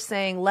her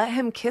saying, let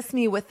him kiss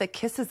me with the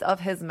kisses of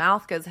his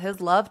mouth because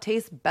his love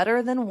tastes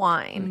better than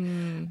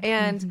wine.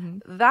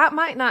 And that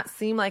might not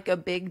seem like a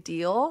big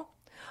deal,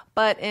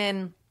 but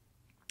in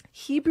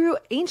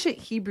ancient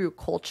Hebrew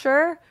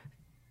culture,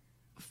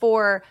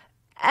 for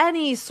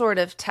any sort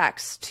of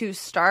text to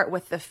start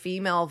with the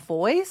female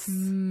voice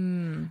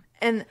and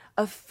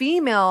a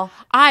female,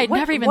 I'd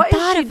never even what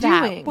thought is she of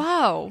that. doing?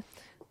 Whoa.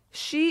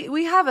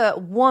 we have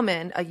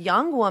a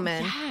young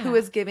woman who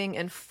is giving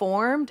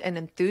informed and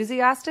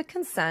enthusiastic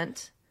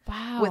consent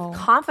with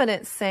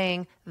confidence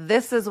saying,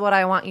 this is what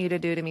I want you to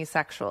do to me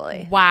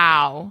sexually.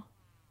 Wow.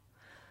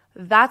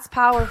 That's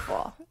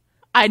powerful.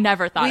 I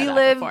never thought of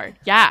that before.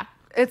 Yeah.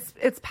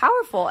 It's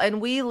powerful.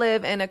 And we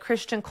live in a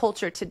Christian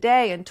culture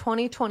today in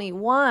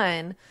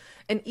 2021,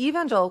 an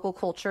evangelical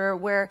culture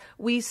where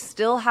we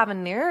still have a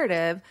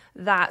narrative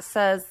that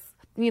says,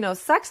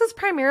 sex is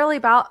primarily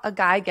about a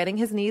guy getting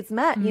his needs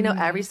met.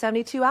 Every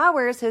 72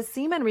 hours, his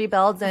semen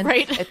rebuilds. And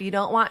if you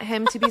don't want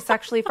him to be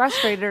sexually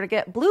frustrated or to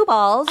get blue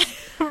balls,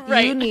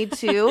 you need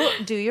to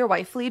do your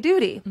wifely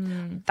duty.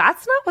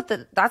 That's not what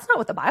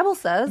the Bible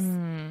says.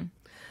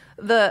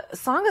 The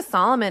Song of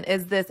Solomon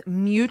is this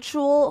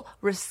mutual,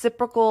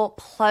 reciprocal,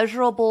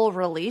 pleasurable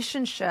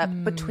relationship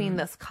between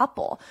this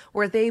couple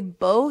where they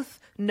both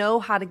know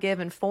how to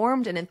give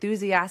informed and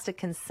enthusiastic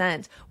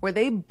consent, where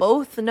they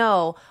both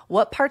know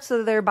what parts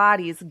of their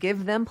bodies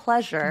give them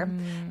pleasure,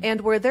 and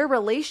where their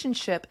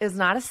relationship is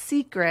not a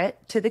secret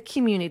to the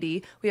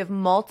community. We have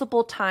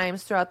multiple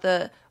times throughout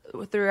the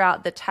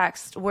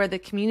text where the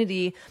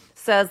community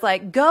says,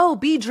 like, go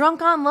be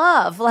drunk on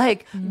love,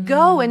 like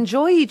go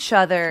enjoy each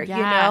other.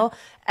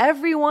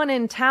 Everyone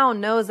in town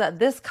knows that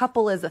this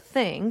couple is a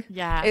thing.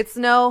 It's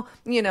no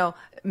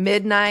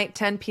midnight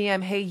 10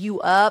 p.m. hey, you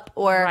up,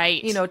 or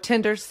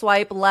Tinder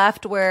swipe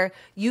left, where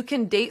you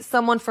can date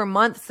someone for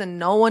months and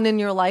no one in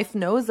your life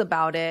knows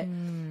about it.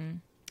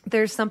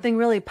 There's something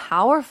really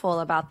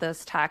powerful about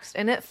this text,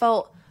 and it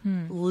felt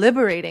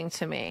liberating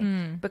to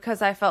me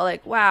because I felt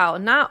like, wow,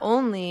 not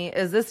only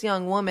is this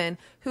young woman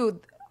who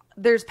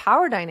there's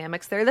power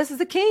dynamics there, this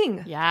is a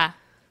king.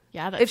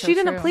 That's if she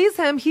didn't please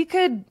him, he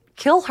could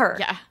kill her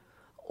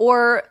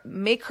or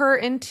make her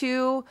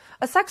into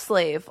a sex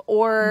slave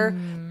or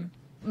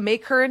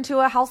make her into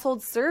a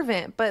household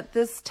servant. But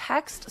this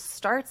text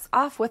starts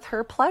off with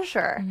her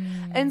pleasure.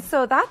 And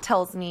so that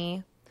tells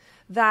me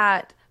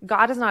that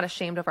God is not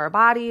ashamed of our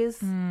bodies.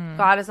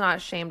 God is not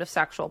ashamed of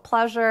sexual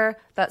pleasure,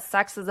 that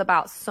sex is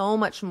about so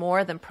much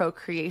more than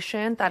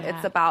procreation, that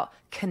it's about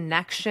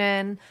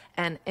connection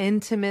and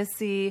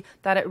intimacy,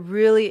 that it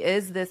really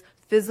is this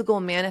physical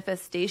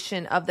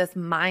manifestation of this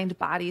mind,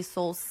 body,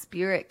 soul,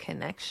 spirit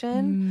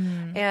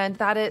connection. And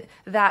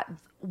that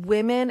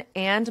women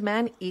and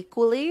men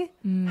equally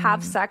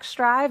have sex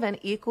drive and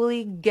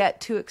equally get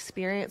to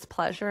experience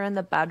pleasure in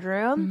the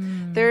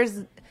bedroom.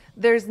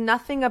 There's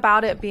nothing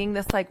about it being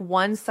this like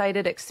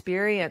one-sided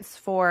experience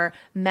for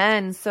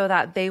men so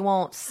that they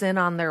won't sin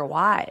on their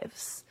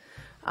wives.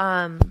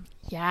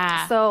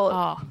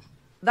 So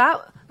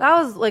that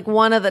was like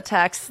one of the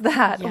texts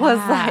that was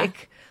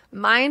like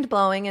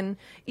mind-blowing. And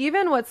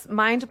even what's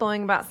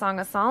mind-blowing about Song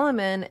of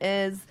Solomon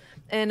is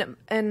in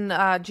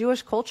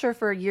Jewish culture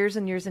for years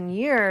and years and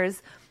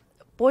years,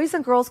 boys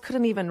and girls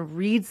couldn't even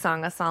read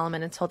Song of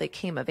Solomon until they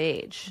came of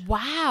age.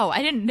 Wow,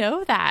 I didn't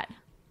know that.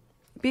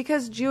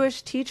 Because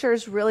Jewish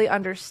teachers really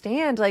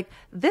understand, like,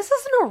 this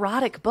is an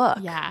erotic book.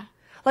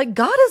 Like,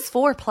 God is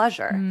for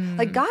pleasure.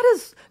 Like,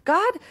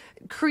 God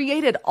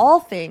created all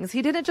things.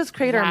 He didn't just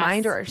create our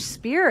mind or our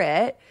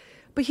spirit,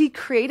 but he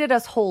created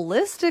us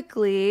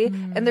holistically.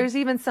 And there's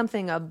even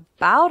something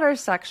about our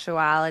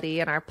sexuality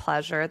and our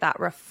pleasure that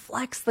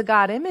reflects the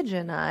God image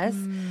in us.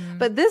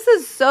 But this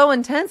is so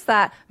intense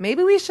that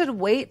maybe we should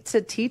wait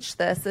to teach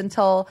this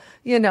until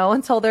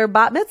their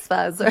bat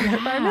mitzvahs or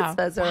bar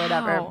mitzvahs or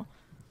whatever.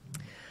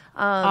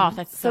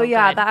 That's so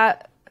good.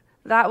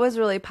 That was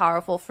really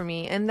powerful for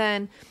me. And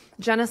then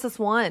Genesis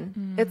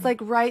 1, it's like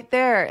right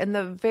there in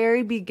the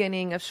very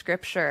beginning of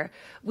scripture,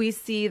 we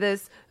see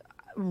this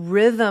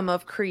rhythm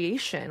of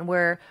creation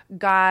where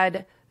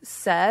God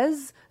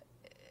says,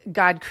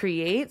 God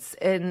creates,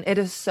 and it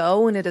is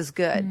so, and it is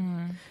good.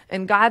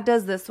 And God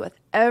does this with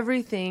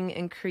everything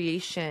in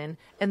creation.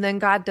 And then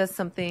God does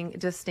something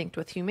distinct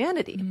with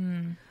humanity.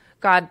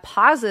 God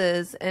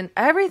pauses and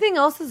everything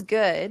else is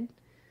good.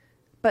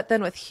 But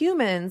then with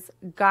humans,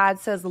 God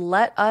says,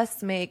 let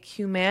us make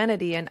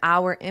humanity in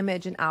our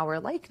image and our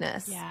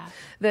likeness.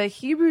 The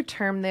Hebrew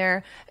term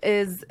there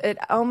is, it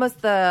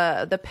almost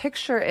the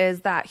picture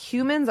is that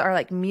humans are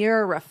like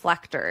mirror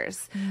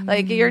reflectors.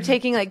 Like you're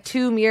taking like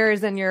two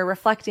mirrors and you're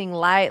reflecting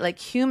light. Like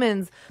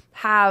humans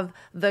have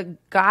the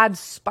God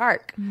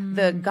spark,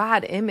 the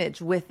God image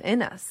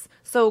within us.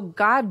 So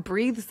God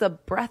breathes a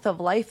breath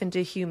of life into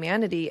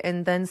humanity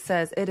and then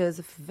says, it is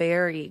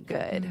very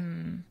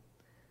good.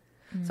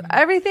 So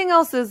everything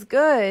else is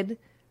good,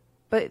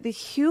 but the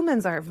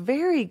humans are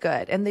very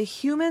good. And the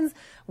humans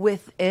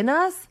within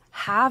us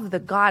have the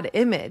God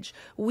image.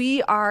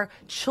 We are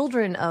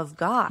children of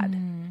God.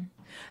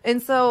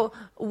 And so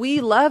we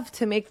love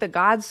to make the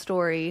God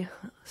story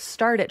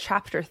start at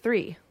chapter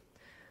 3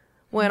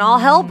 when all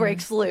hell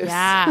breaks loose.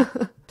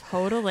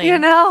 Totally.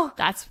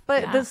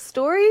 The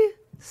story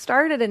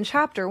started in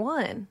chapter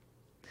 1.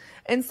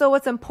 And so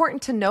what's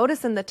important to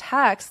notice in the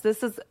text,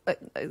 this is,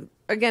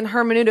 again,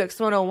 hermeneutics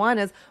 101,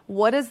 is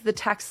what is the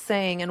text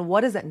saying and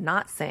what is it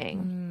not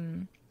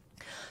saying?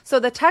 So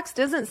the text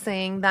isn't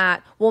saying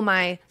that, well,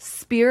 my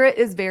spirit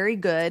is very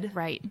good.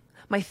 Right.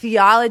 My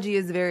theology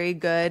is very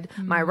good.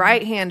 My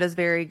right hand is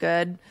very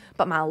good,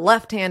 but my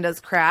left hand is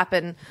crap.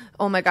 And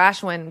oh my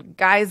gosh, when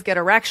guys get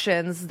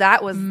erections,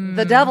 that was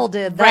the devil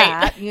did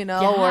that,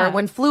 Yeah. or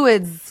when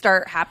fluids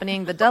start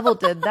happening, the devil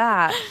did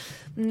that.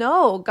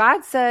 No,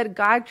 God said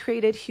God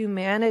created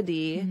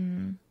humanity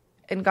in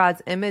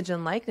God's image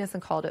and likeness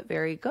and called it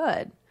very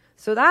good.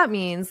 So that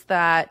means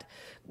that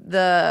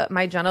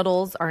my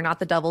genitals are not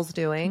the devil's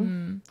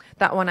doing.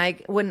 That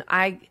when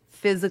I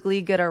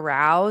physically get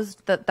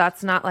aroused,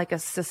 that's not like a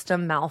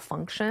system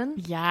malfunction.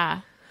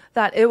 Yeah.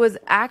 That it was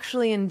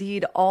actually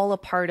indeed all a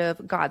part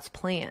of God's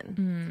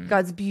plan,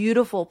 God's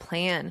beautiful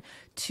plan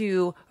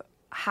to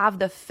have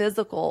the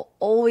physical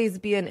always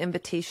be an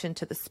invitation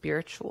to the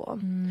spiritual.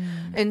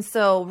 And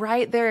so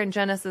right there in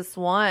Genesis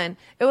 1,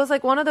 it was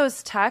like one of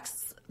those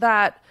texts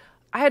that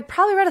I had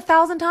probably read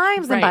 1,000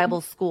 times in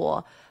Bible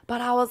school,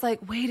 but I was like,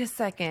 wait a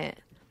second,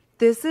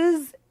 this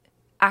is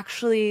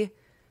actually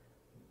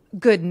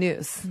good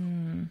news.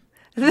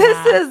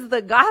 This is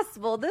the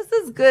gospel. This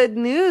is good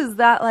news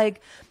that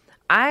like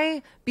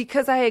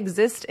because I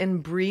exist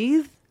and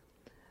breathe,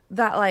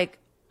 that like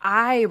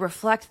I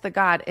reflect the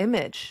God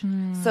image.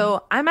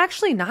 So I'm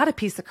actually not a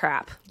piece of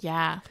crap.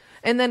 Yeah.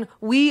 And then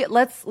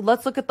let's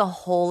look at the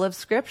whole of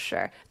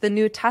Scripture. The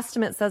New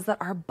Testament says that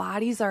our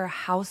bodies are a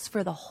house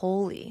for the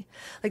holy.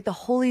 Like the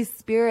Holy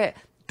Spirit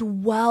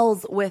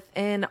dwells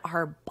within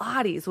our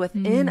bodies,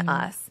 within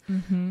us.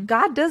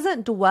 God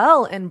doesn't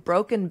dwell in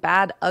broken,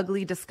 bad,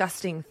 ugly,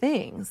 disgusting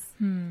things.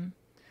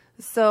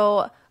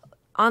 So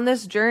on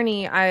this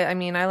journey, I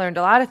mean, I learned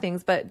a lot of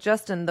things, but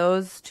just in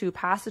those two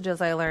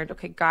passages, I learned,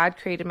 okay, God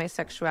created my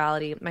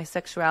sexuality. My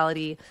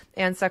sexuality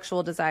and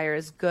sexual desire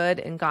is good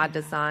and God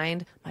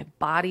designed. My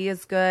body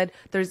is good.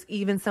 There's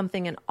even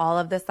something in all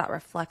of this that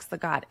reflects the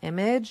God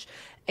image.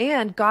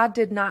 And God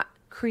did not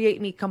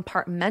create me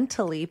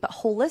compartmentally, but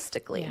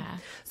holistically. Yeah.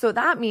 So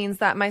that means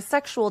that my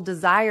sexual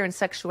desire and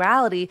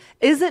sexuality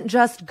isn't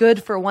just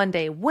good for one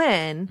day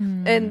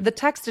when, and the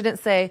text didn't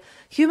say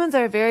humans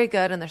are very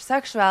good and their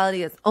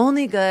sexuality is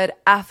only good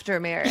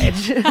after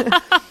marriage.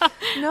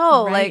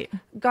 No, Right. like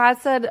God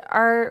said,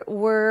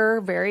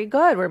 we're very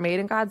good. We're made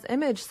in God's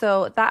image.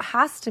 So that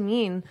has to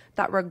mean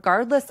that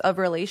regardless of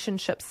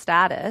relationship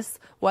status,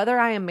 whether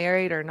I am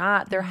married or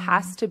not, there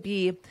has to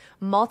be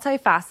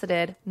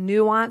multifaceted,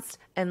 nuanced,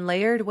 and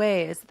layered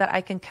ways that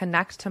I can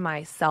connect to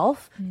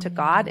myself, to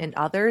God and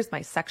others,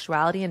 my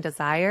sexuality and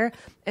desire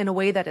in a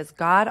way that is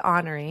God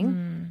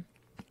honoring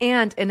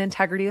and in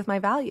integrity with my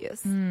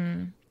values.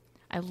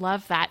 I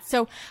love that.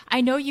 So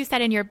I know you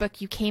said in your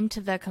book, you came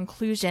to the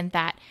conclusion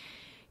that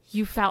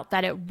you felt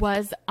that it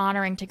was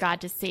honoring to God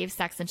to save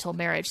sex until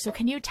marriage. So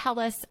can you tell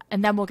us,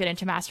 and then we'll get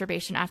into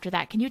masturbation after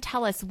that. Can you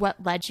tell us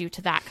what led you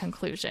to that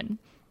conclusion?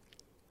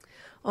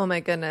 Oh my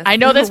goodness. I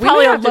know that's We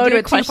probably might a have to do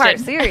loaded two-part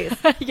question. series.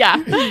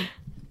 Yeah.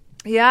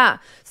 Yeah.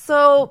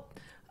 So,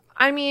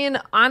 I mean,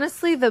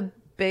 honestly, the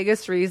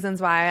biggest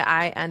reasons why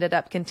I ended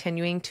up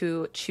continuing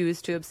to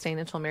choose to abstain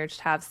until marriage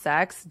to have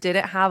sex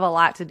didn't have a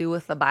lot to do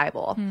with the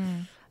Bible.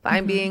 But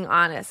I'm being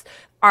honest.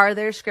 Are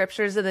there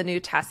scriptures in the New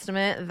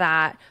Testament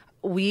that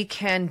we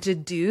can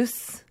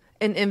deduce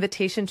an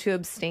invitation to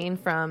abstain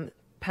from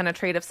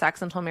penetrative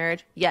sex until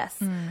marriage? Yes.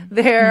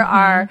 There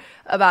are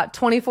about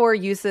 24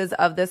 uses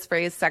of this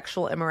phrase,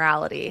 sexual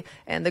immorality.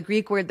 And the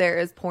Greek word there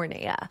is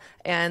porneia.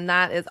 And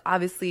that is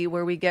obviously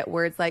where we get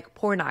words like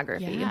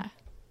pornography. Yeah.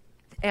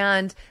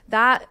 And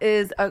that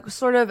is a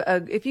sort of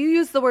if you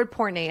use the word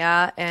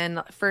porneia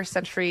in first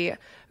century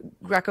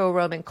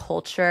Greco-Roman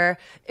culture,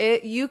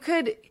 you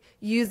could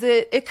use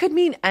it. It could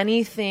mean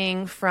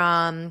anything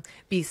from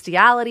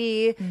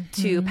bestiality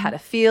to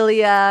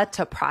pedophilia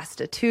to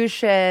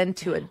prostitution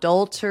to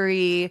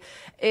adultery.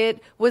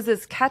 It was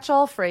this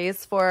catch-all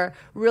phrase for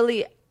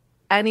really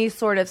any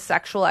sort of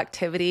sexual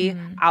activity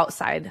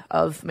outside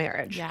of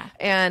marriage. Yeah.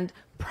 And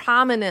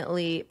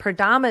predominantly,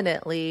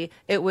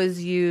 it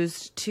was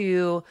used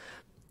to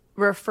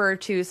refer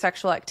to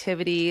sexual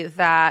activity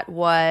that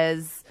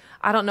was,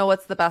 I don't know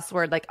what's the best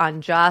word, like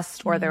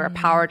unjust, or there were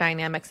power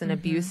dynamics and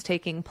abuse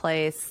taking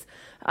place.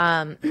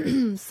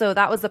 So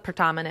that was the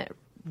predominant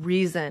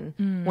reason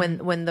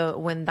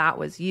when that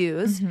was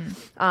used.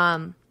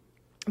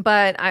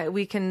 But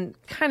we can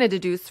kind of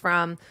deduce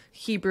from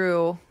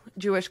Hebrew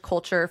Jewish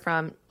culture,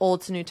 from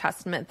Old to New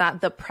Testament,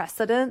 that the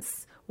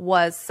precedence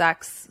was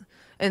sex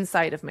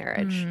inside of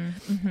marriage.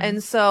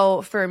 And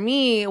so for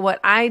me, what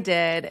I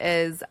did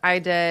is I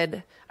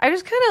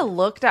just kind of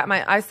looked at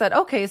I said,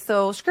 okay,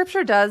 so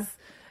scripture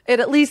it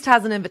at least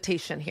has an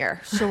invitation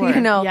here. Sure.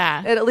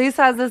 Yeah. It at least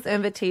has this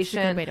invitation.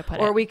 That's a good way to put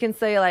or it. we can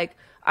say, like,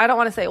 I don't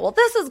want to say, well,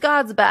 this is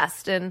God's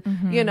best. And,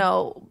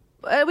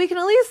 we can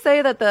at least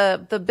say that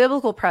the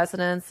biblical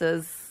precedence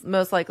is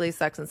most likely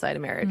sex inside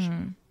of marriage.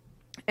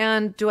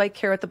 And do I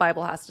care what the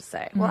Bible has to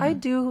say? Well, I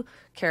do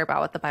care about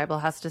what the Bible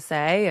has to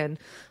say, and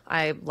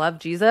I love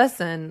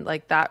Jesus, and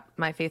like that,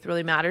 my faith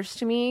really matters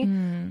to me.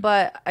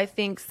 But I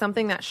think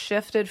something that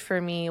shifted for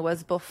me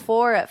was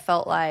before it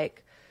felt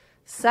like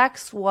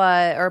sex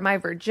was, or my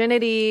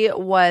virginity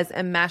was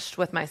enmeshed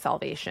with my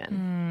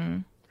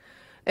salvation.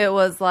 It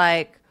was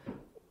like,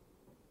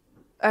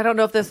 I don't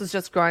know if this was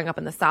just growing up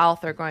in the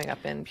South or growing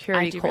up in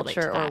purity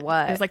culture or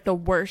what. It was like the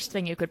worst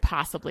thing you could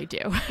possibly do.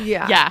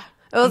 Yeah. Yeah.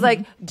 It was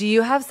like, do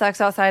you have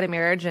sex outside of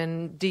marriage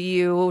and do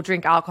you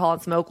drink alcohol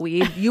and smoke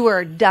weed? You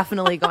are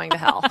definitely going to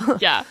hell.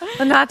 Yeah.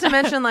 And not to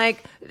mention,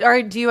 like,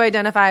 or do you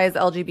identify as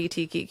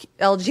LGBTQIA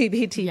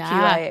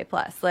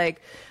plus?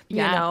 Like, you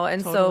know,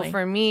 and totally. so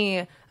for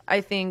me, I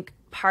think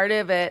part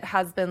of it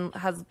has been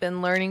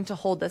learning to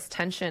hold this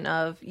tension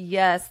of,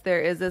 yes,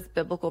 there is this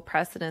biblical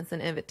precedence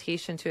and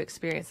invitation to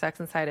experience sex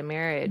inside of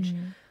marriage.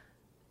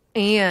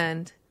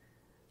 And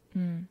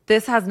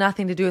this has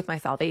nothing to do with my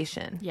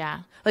salvation.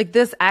 Yeah. Like,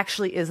 this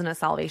actually isn't a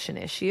salvation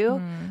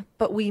issue,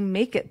 but we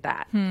make it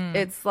that.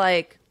 It's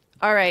like,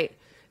 all right,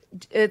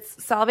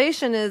 it's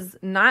salvation is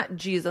not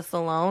Jesus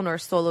alone or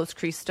solos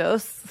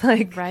Christos.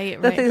 Like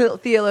the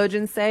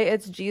theologians say,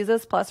 it's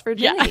Jesus plus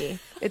virginity. Yeah.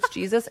 It's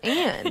Jesus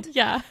and.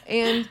 Yeah.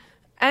 And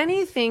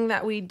anything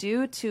that we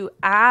do to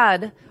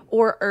add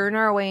or earn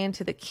our way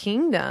into the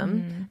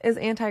kingdom is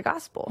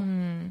anti-gospel.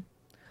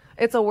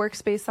 It's a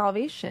works-based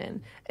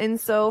salvation. And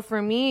so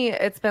for me,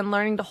 it's been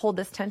learning to hold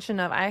this tension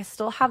of, I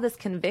still have this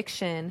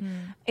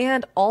conviction.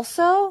 And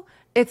also,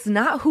 it's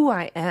not who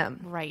I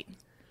am. Right.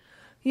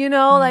 You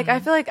know, like,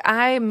 I feel like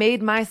I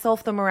made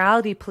myself the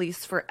morality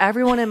police for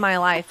everyone in my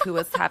life who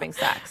was having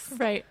sex.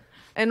 Right.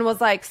 And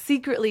was like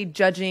secretly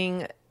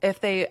judging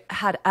if they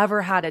had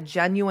ever had a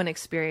genuine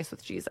experience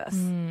with Jesus.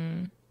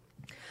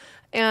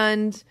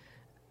 And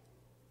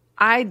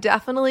I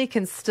definitely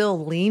can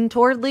still lean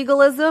toward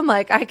legalism.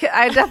 Like, I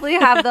definitely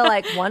have the,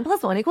 like, 1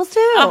 + 1 =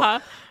 2.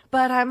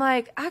 But I'm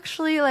like,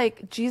 actually,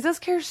 like, Jesus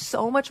cares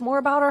so much more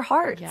about our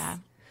hearts. Yeah.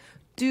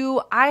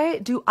 Do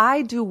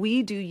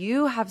we, do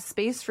you have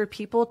space for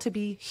people to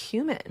be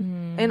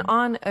human and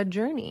on a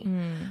journey?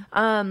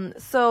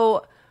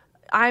 So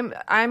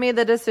I made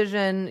the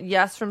decision,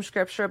 yes, from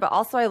scripture, but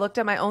also I looked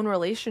at my own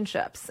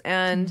relationships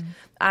and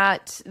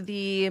at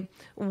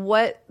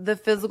what the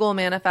physical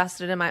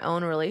manifested in my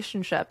own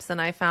relationships.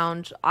 And I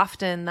found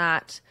often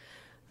that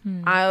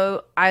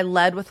I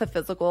led with the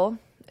physical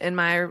in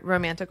my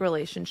romantic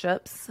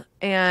relationships,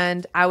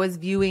 and I was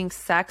viewing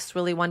sex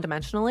really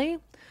one-dimensionally.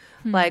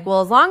 Like, well,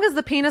 as long as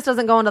the penis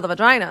doesn't go into the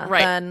vagina,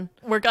 then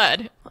we're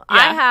good.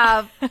 I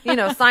have,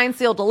 signed,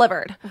 sealed,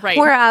 delivered. Right.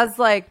 Whereas,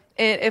 like,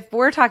 if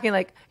we're talking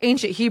like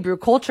ancient Hebrew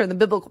culture and the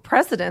biblical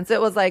precedents,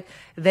 it was like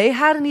they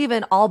hadn't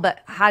even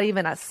had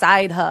even a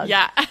side hug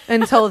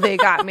until they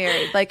got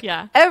married. Like,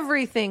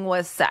 everything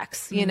was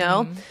sex, you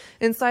know?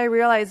 And so I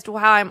realized,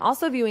 wow, I'm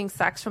also viewing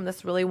sex from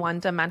this really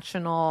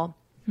one-dimensional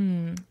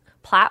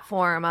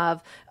platform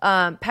of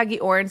Peggy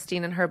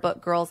Orenstein in her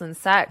book Girls and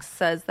Sex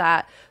says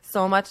that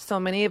so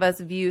many of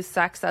us view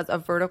sex as a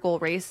vertical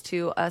race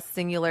to a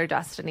singular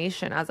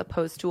destination as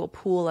opposed to a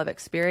pool of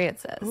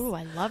experiences. Ooh,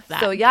 I love that.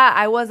 So yeah,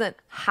 I wasn't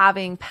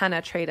having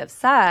penetrative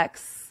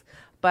sex,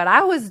 but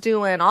I was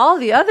doing all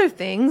the other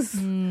things.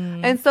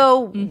 And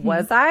so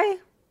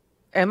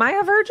am I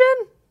a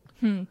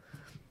virgin?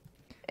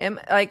 Am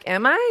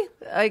I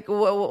like,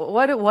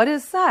 what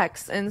is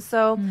sex? And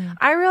so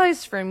I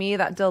realized for me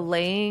that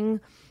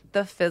delaying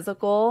the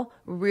physical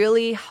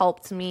really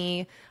helped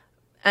me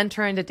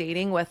enter into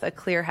dating with a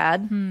clear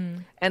head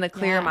and a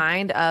clear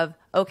mind of,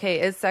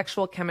 okay, is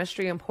sexual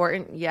chemistry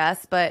important?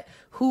 Yes. But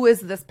who is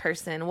this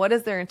person? What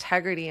is their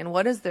integrity and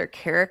what is their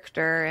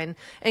character?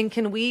 And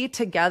can we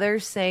together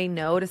say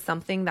no to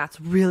something that's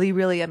really,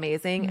 really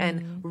amazing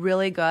and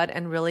really good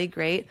and really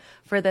great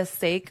for the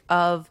sake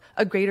of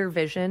a greater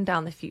vision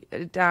down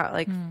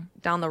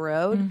the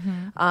road?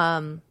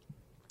 And,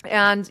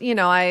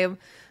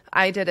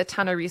 I did a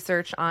ton of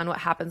research on what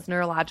happens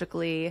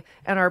neurologically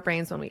in our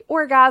brains when we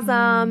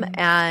orgasm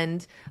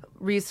and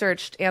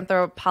researched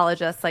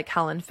anthropologists like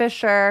Helen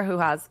Fisher, who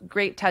has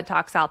great TED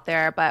Talks out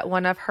there. But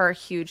one of her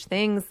huge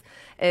things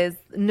is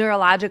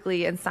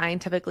neurologically and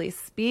scientifically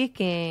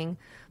speaking,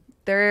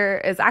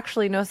 there is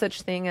actually no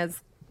such thing as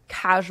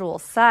casual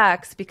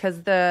sex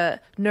because the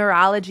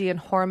neurology and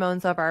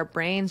hormones of our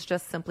brains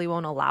just simply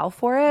won't allow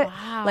for it.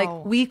 Wow.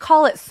 Like, we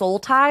call it soul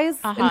ties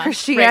in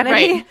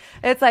Christianity. Right.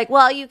 It's like,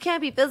 well, you can't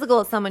be physical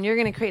with someone. You're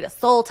going to create a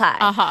soul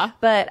tie.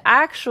 But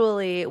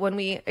actually, when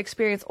we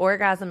experience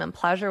orgasm and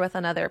pleasure with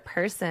another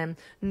person,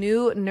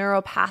 new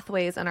neural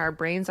pathways in our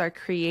brains are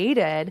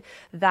created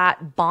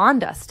that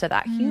bond us to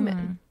that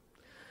human.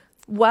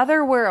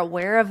 Whether we're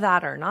aware of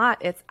that or not,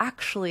 it's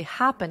actually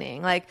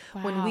happening. Like,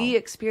 when we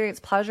experience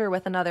pleasure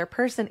with another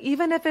person,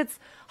 even if it's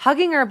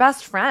hugging our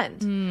best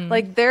friend,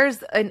 like,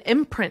 there's an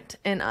imprint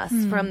in us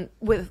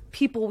with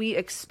people we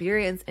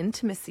experience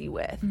intimacy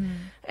with.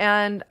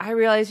 And I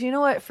realized, you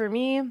know what, for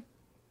me,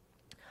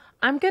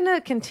 I'm going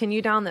to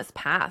continue down this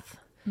path,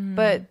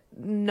 but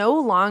no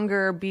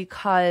longer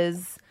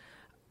because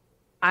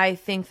I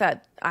think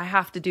that I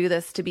have to do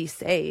this to be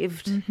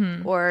saved,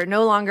 or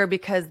no longer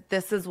because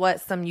this is what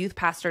some youth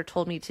pastor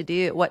told me to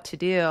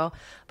do,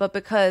 but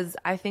because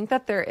I think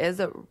that there is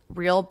a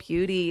real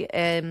beauty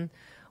in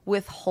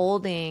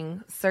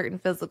withholding certain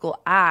physical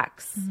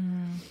acts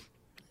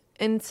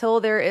until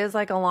there is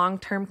like a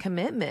long-term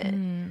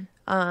commitment.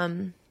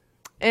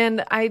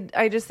 And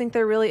I just think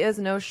there really is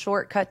no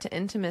shortcut to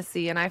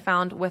intimacy. And I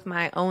found with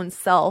my own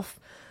self,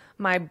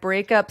 my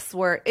breakups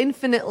were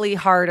infinitely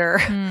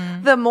harder.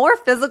 The more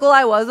physical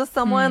I was with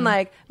someone,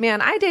 like,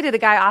 man, I dated a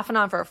guy off and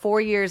on for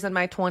 4 years in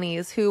my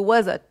 20s who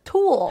was a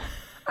tool.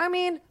 I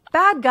mean,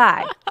 bad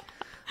guy.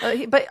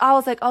 But I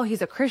was like, oh,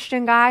 he's a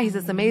Christian guy. He's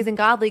this amazing,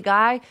 godly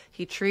guy.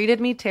 He treated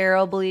me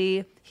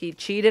terribly. He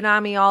cheated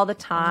on me all the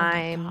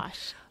time. Oh my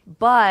gosh.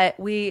 But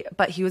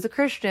he was a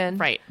Christian.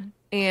 Right.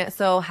 And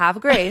so have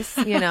grace,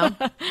 you know.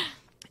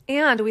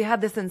 And we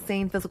had this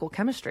insane physical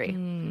chemistry.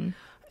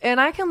 And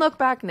I can look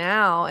back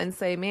now and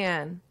say,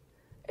 man,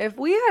 if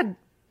we had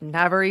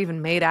never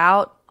even made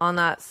out on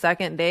that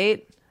second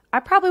date, I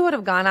probably would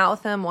have gone out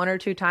with him 1 or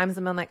 2 times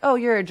and been like, oh,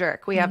 you're a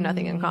jerk. We have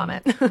nothing in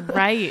common.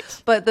 Right.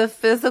 But the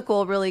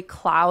physical really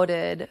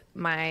clouded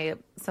my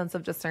sense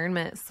of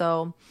discernment.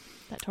 So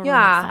That totally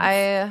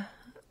makes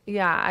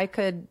sense. I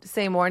could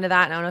say more into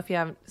that. And I don't know if you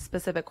have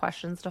specific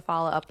questions to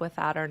follow up with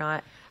that or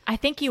not. I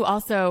think you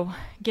also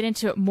get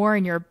into it more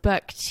in your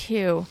book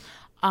too.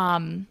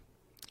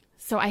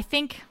 So I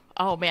think,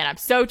 oh man, I'm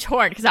so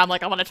torn because I'm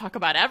like, I want to talk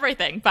about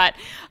everything, but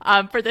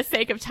for the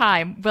sake of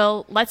time,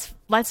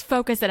 let's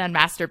focus it on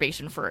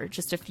masturbation for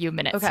just a few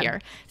minutes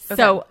here.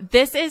 So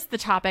this is the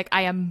topic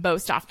I am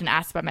most often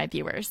asked by my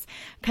viewers,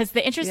 because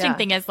the interesting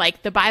thing is,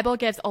 like, the Bible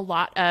gives a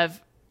lot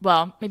of,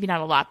 well, maybe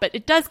not a lot, but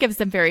it does give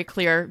some very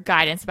clear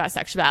guidance about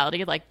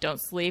sexuality, like don't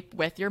sleep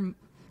with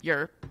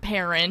your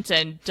parent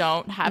and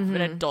don't have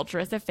an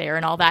adulterous affair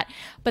and all that.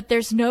 But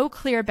there's no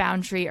clear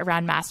boundary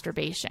around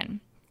masturbation.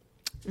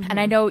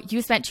 And I know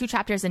you spent 2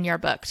 chapters in your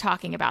book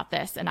talking about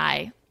this, and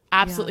I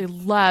absolutely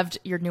loved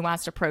your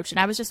nuanced approach. And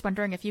I was just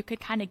wondering if you could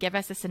kind of give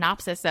us a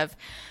synopsis of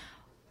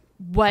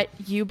what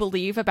you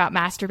believe about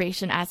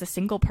masturbation as a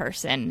single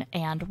person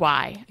and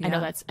why. I know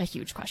that's a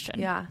huge question.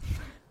 Yeah.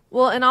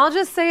 Well, and I'll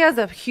just say as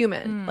a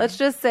human, let's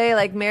just say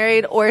like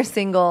married or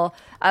single.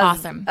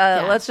 Awesome.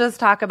 Let's just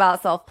talk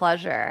about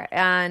self-pleasure.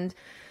 And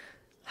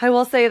I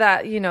will say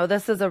that, you know,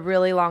 this is a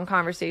really long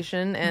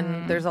conversation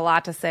and there's a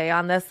lot to say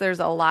on this.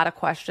 There's a lot of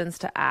questions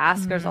to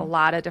ask. There's a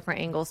lot of different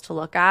angles to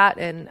look at.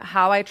 And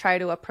how I try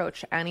to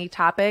approach any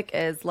topic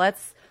is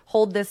let's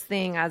hold this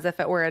thing as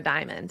if it were a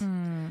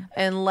diamond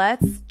and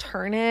let's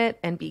turn it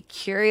and be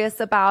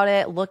curious about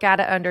it, look at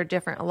it under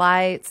different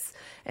lights,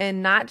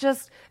 and not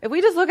just, if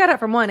we just look at it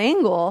from one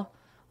angle,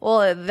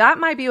 well, that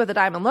might be what the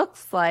diamond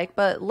looks like,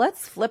 but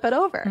let's flip it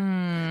over.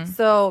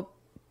 So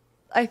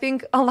I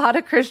think a lot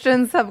of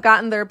Christians have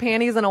gotten their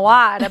panties in a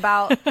wad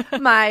about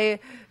my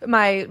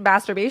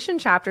masturbation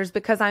chapters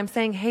because I'm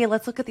saying, hey,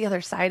 let's look at the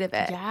other side of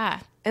it. Yeah.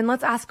 And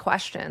let's ask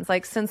questions.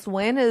 Like, since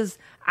when is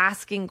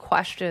asking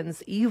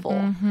questions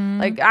evil?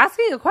 Like,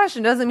 asking a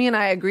question doesn't mean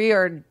I agree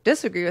or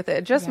disagree with it.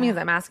 It just means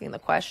I'm asking the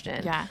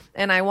question. Yeah.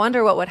 And I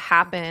wonder what would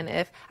happen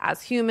if,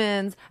 as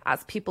humans,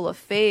 as people of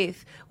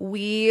faith,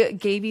 we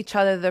gave each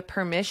other the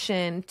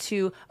permission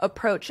to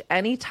approach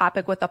any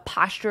topic with a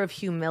posture of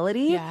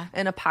humility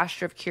and a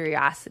posture of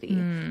curiosity.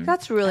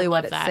 That's really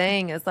what it's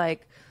saying, is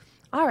like,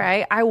 all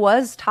right, I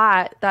was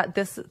taught that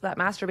that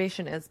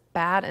masturbation is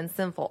bad and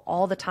sinful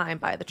all the time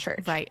by the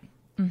church. Right.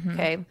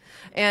 Okay.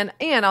 And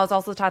I was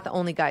also taught that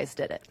only guys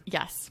did it.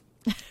 Yes.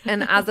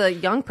 And as a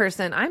young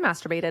person, I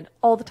masturbated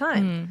all the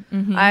time.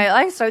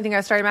 I think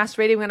I started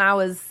masturbating when I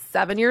was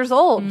 7 years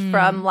old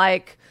from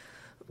like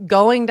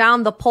going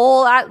down the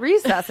pole at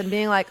recess and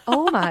being like,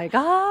 oh my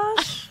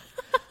gosh,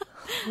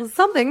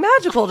 something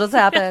magical just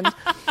happened,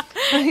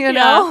 you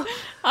know?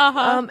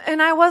 And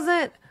I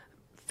wasn't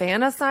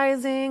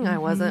fantasizing. I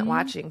wasn't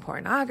watching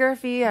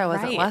pornography. I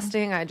wasn't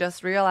lusting. I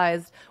just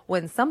realized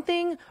when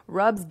something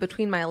rubs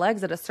between my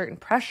legs at a certain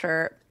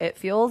pressure, it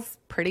feels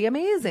pretty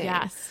amazing.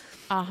 Yes.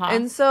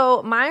 And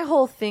so my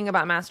whole thing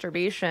about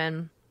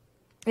masturbation,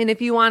 and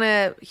if you want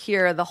to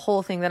hear the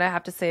whole thing that I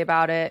have to say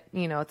about it,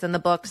 you know, it's in the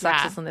book,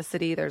 Sexless in the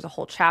City. There's a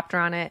whole chapter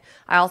on it.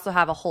 I also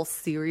have a whole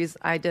series.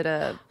 I did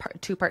a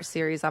 2-part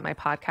series on my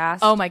podcast.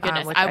 Oh my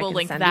goodness. I will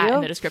link that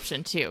in the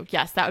description too.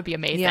 Yes, that would be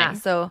amazing. Yeah.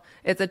 So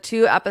it's a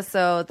 2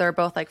 episode. They're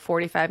both like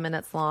 45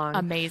 minutes long.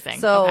 Amazing.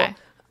 So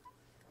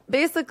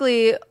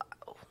basically,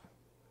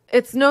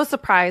 it's no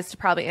surprise to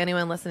probably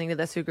anyone listening to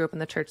this who grew up in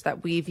the church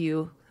that we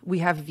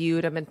have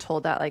viewed and been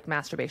told that like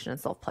masturbation and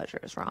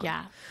self-pleasure is wrong.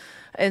 Yeah.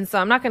 And so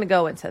I'm not going to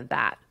go into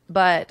that.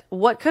 But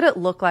what could it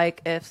look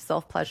like if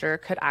self-pleasure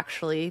could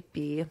actually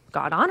be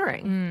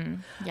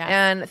God-honoring?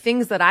 And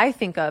things that I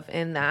think of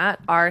in that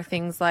are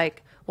things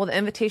like, well, the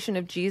invitation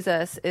of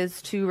Jesus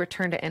is to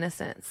return to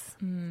innocence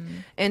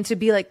and to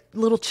be like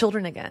little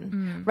children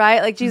again,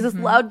 right? Like Jesus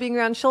loved being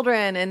around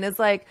children, and it's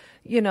like,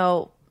 you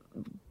know,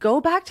 go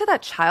back to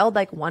that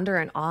childlike wonder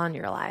and awe in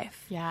your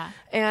life. Yeah.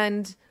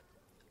 And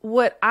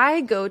what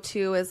I go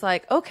to is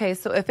like, okay,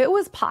 so if it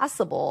was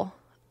possible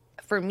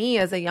for me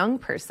as a young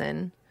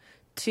person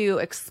to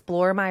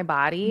explore my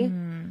body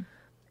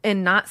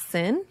and not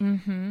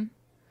sin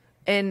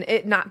and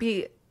it not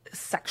be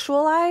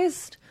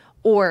sexualized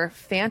or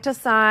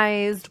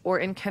fantasized or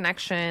in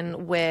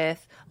connection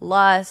with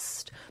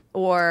lust,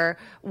 or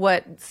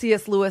what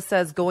C.S. Lewis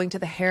says, going to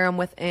the harem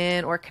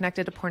within, or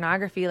connected to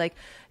pornography. Like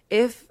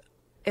if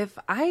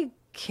I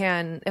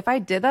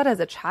did that as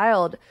a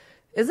child,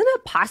 isn't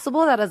it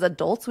possible that as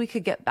adults we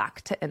could get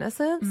back to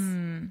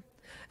innocence?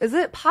 Is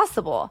it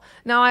possible?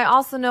 Now, I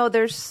also know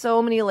there's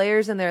so many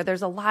layers in there.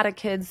 There's a lot of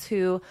kids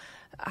who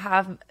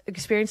have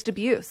experienced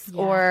abuse,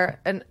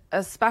 and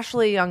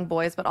especially young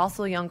boys, but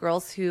also young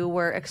girls who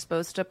were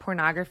exposed to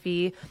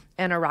pornography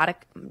and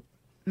erotic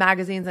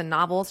magazines and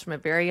novels from a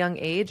very young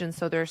age. And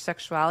so their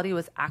sexuality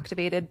was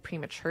activated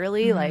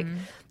prematurely. Like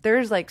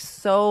there's like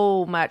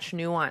so much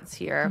nuance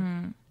here.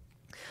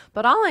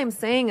 But all I'm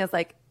saying is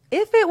like,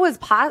 if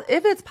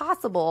it's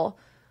possible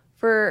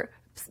for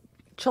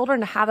children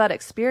to have that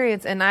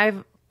experience, and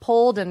I've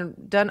polled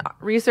and done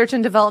research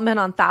and development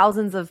on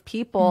thousands of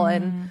people,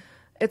 and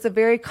it's a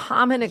very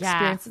common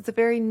experience. It's a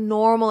very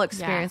normal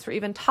experience for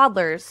even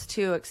toddlers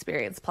to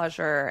experience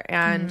pleasure.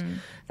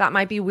 And that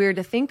might be weird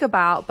to think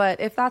about, but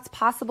if that's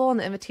possible and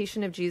the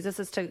invitation of Jesus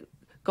is to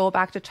go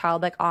back to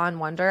childlike awe and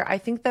wonder, I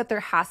think that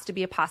there has to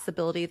be a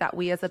possibility that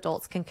we as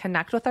adults can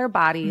connect with our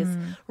bodies,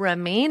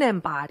 remain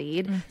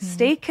embodied,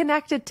 stay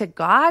connected to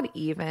God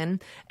even,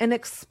 and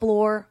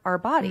explore our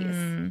bodies.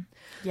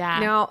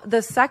 Now,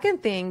 the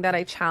second thing that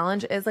I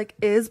challenge is like,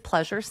 is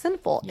pleasure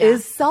sinful?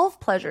 Is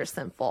self-pleasure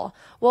sinful?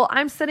 Well,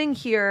 I'm sitting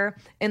here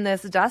in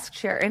this desk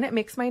chair and it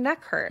makes my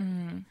neck hurt.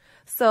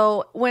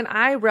 So when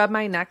I rub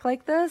my neck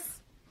like this,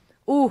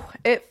 ooh,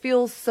 it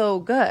feels so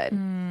good.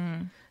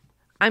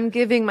 I'm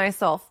giving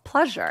myself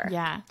pleasure.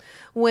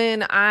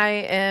 When I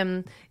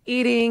am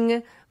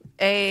eating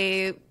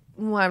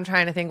I'm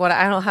trying to think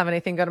I don't have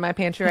anything good in my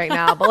pantry right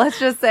now, but let's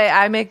just say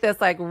I make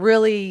this like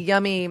really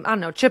yummy, I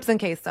don't know, chips and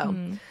queso.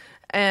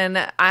 And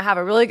I have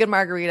a really good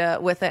margarita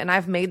with it, and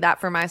I've made that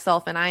for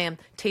myself, and I am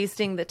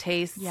tasting the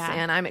tastes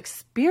and I'm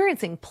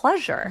experiencing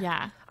pleasure.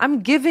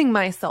 I'm giving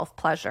myself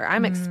pleasure.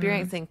 I'm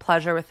experiencing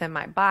pleasure within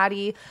my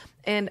body,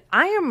 and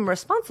I am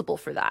responsible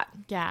for that.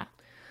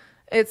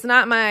 It's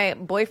not my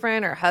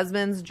boyfriend or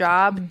husband's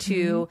job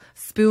to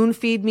spoon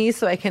feed me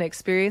so I can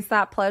experience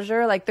that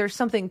pleasure. Like there's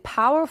something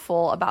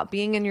powerful about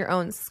being in your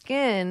own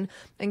skin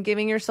and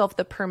giving yourself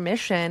the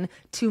permission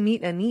to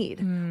meet a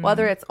need.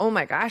 Whether it's, oh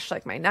my gosh,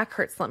 like my neck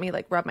hurts, let me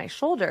like rub my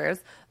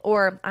shoulders,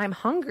 or I'm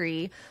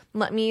hungry,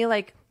 let me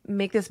like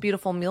make this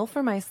beautiful meal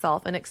for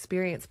myself and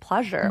experience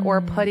pleasure,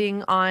 or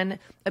putting on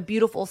a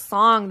beautiful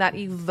song that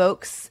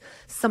evokes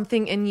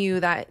something in you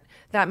that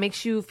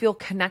makes you feel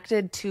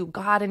connected to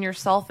God and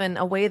yourself in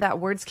a way that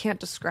words can't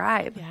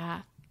describe.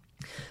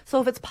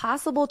 So if it's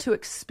possible to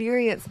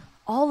experience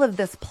all of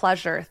this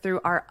pleasure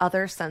through our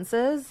other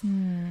senses,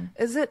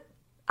 is it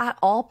at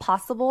all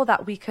possible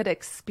that we could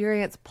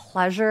experience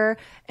pleasure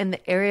in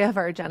the area of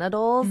our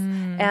genitals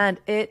and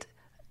it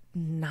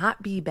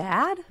not be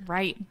bad?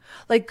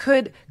 Like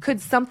could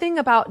something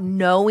about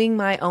knowing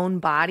my own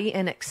body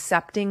and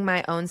accepting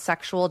my own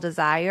sexual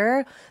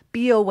desire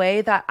be a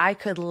way that I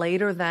could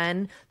later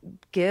then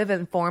give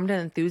informed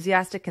and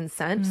enthusiastic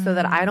consent so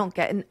that I don't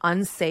get in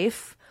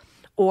unsafe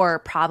or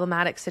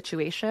problematic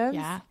situations?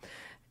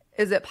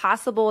 Is it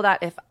possible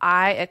that if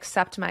I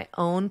accept my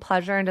own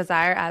pleasure and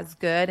desire as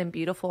good and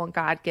beautiful and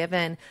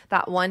God-given,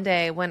 that one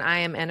day when I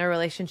am in a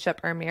relationship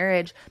or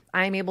marriage,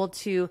 I'm able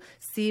to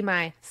see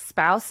my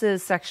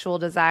spouse's sexual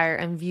desire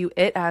and view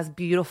it as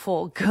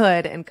beautiful,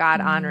 good, and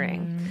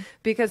God-honoring?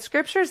 Because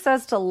scripture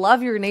says to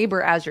love your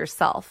neighbor as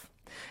yourself.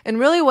 And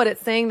really what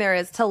it's saying there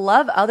is to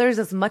love others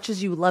as much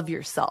as you love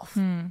yourself.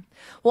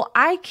 Well,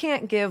 I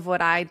can't give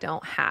what I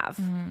don't have.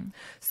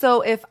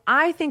 So if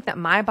I think that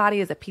my body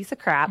is a piece of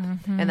crap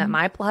and that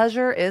my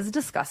pleasure is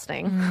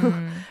disgusting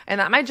and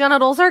that my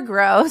genitals are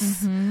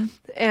gross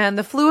and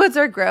the fluids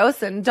are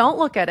gross and don't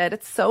look at it,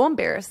 it's so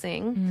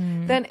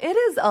embarrassing, then it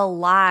is a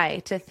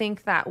lie to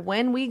think that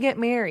when we get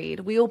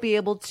married, we will be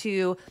able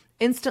to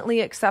instantly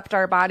accept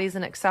our bodies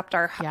and accept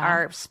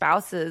our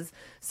spouse's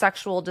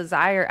sexual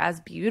desire as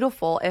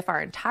beautiful if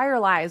our entire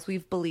lives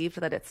we've believed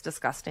that it's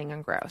disgusting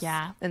and gross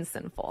and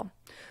sinful.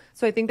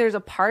 So I think there's a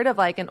part of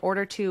like, in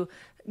order to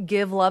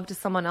give love to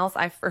someone else,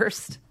 I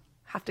first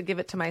have to give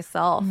it to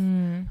myself.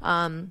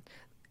 And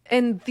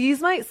these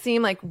might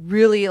seem like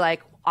really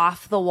like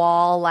off the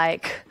wall,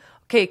 like,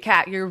 okay,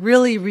 Kat, you're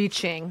really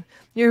reaching.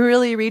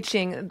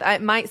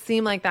 It might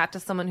seem like that to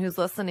someone who's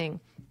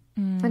listening.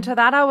 And to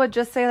that, I would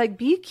just say, like,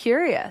 be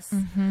curious.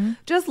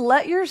 Just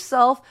let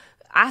yourself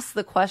ask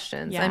the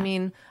questions. I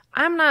mean,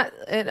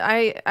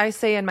 I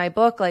say in my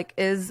book, like,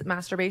 is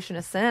masturbation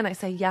a sin? I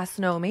say yes,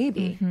 no,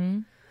 maybe.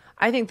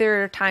 I think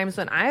there are times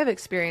when I have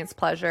experienced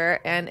pleasure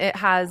and it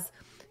has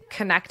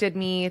connected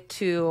me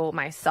to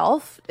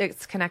myself.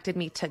 It's connected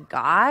me to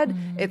God.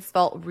 It's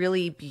felt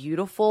really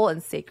beautiful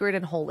and sacred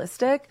and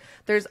holistic.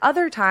 There's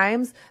other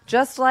times,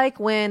 just like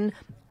when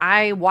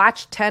I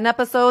watched 10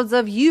 episodes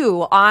of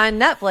You on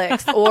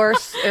Netflix or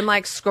am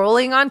like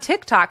scrolling on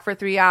TikTok for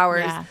 3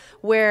 hours,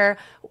 where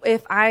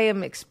if I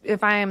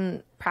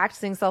am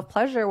practicing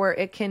self-pleasure, where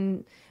it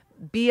can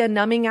be a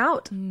numbing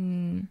out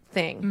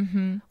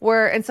thing.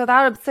 And so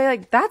that would say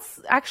like, that's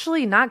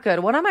actually not good.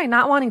 What am I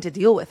not wanting to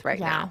deal with right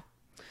now?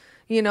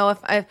 You know,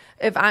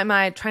 if am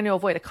I trying to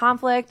avoid a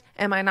conflict?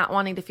 Am I not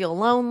wanting to feel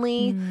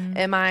lonely?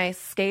 Am I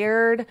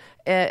scared?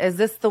 Is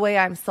this the way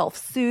I'm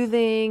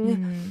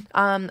self-soothing?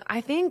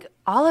 I think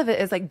all of it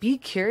is like, be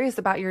curious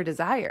about your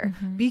desire.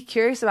 Be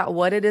curious about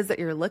what it is that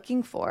you're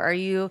looking for. Are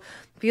you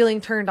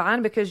feeling turned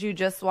on because you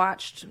just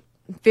watched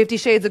 50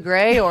 Shades of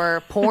Grey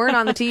or porn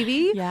on the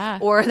TV?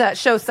 Or that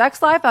show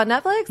Sex Life on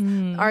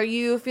Netflix? Are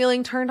you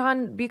feeling turned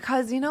on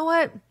because, you know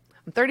what?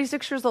 I'm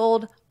 36 years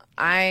old.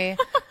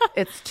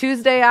 It's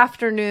Tuesday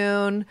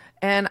afternoon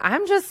and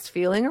I'm just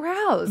feeling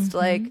aroused.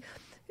 Like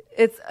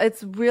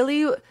it's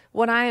really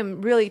what I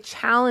am really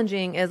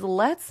challenging is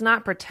let's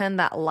not pretend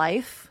that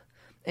life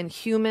and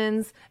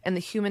humans and the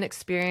human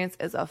experience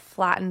is a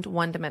flattened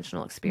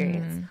one-dimensional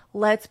experience.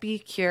 Let's be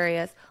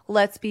curious.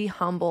 Let's be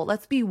humble.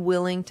 Let's be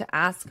willing to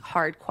ask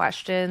hard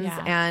questions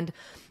and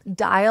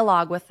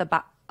dialogue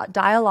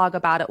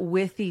about it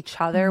with each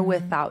other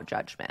without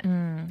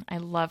judgment. I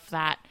love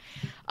that.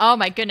 Oh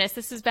my goodness,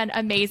 this has been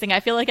amazing. I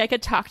feel like I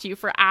could talk to you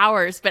for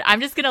hours, but I'm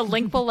just going to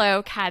link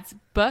below Kat's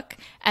book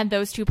and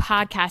those 2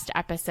 podcast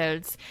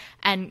episodes.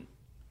 And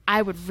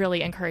I would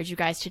really encourage you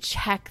guys to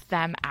check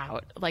them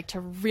out, like to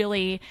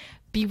really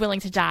be willing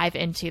to dive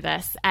into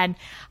this. And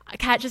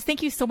Kat, just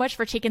thank you so much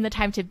for taking the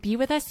time to be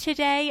with us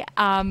today.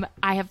 I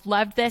have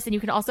loved this. And you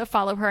can also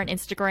follow her on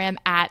Instagram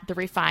at The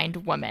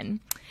Refined Woman.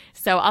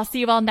 So I'll see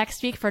you all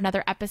next week for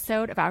another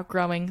episode about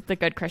growing the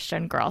good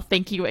Christian girl.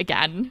 Thank you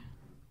again.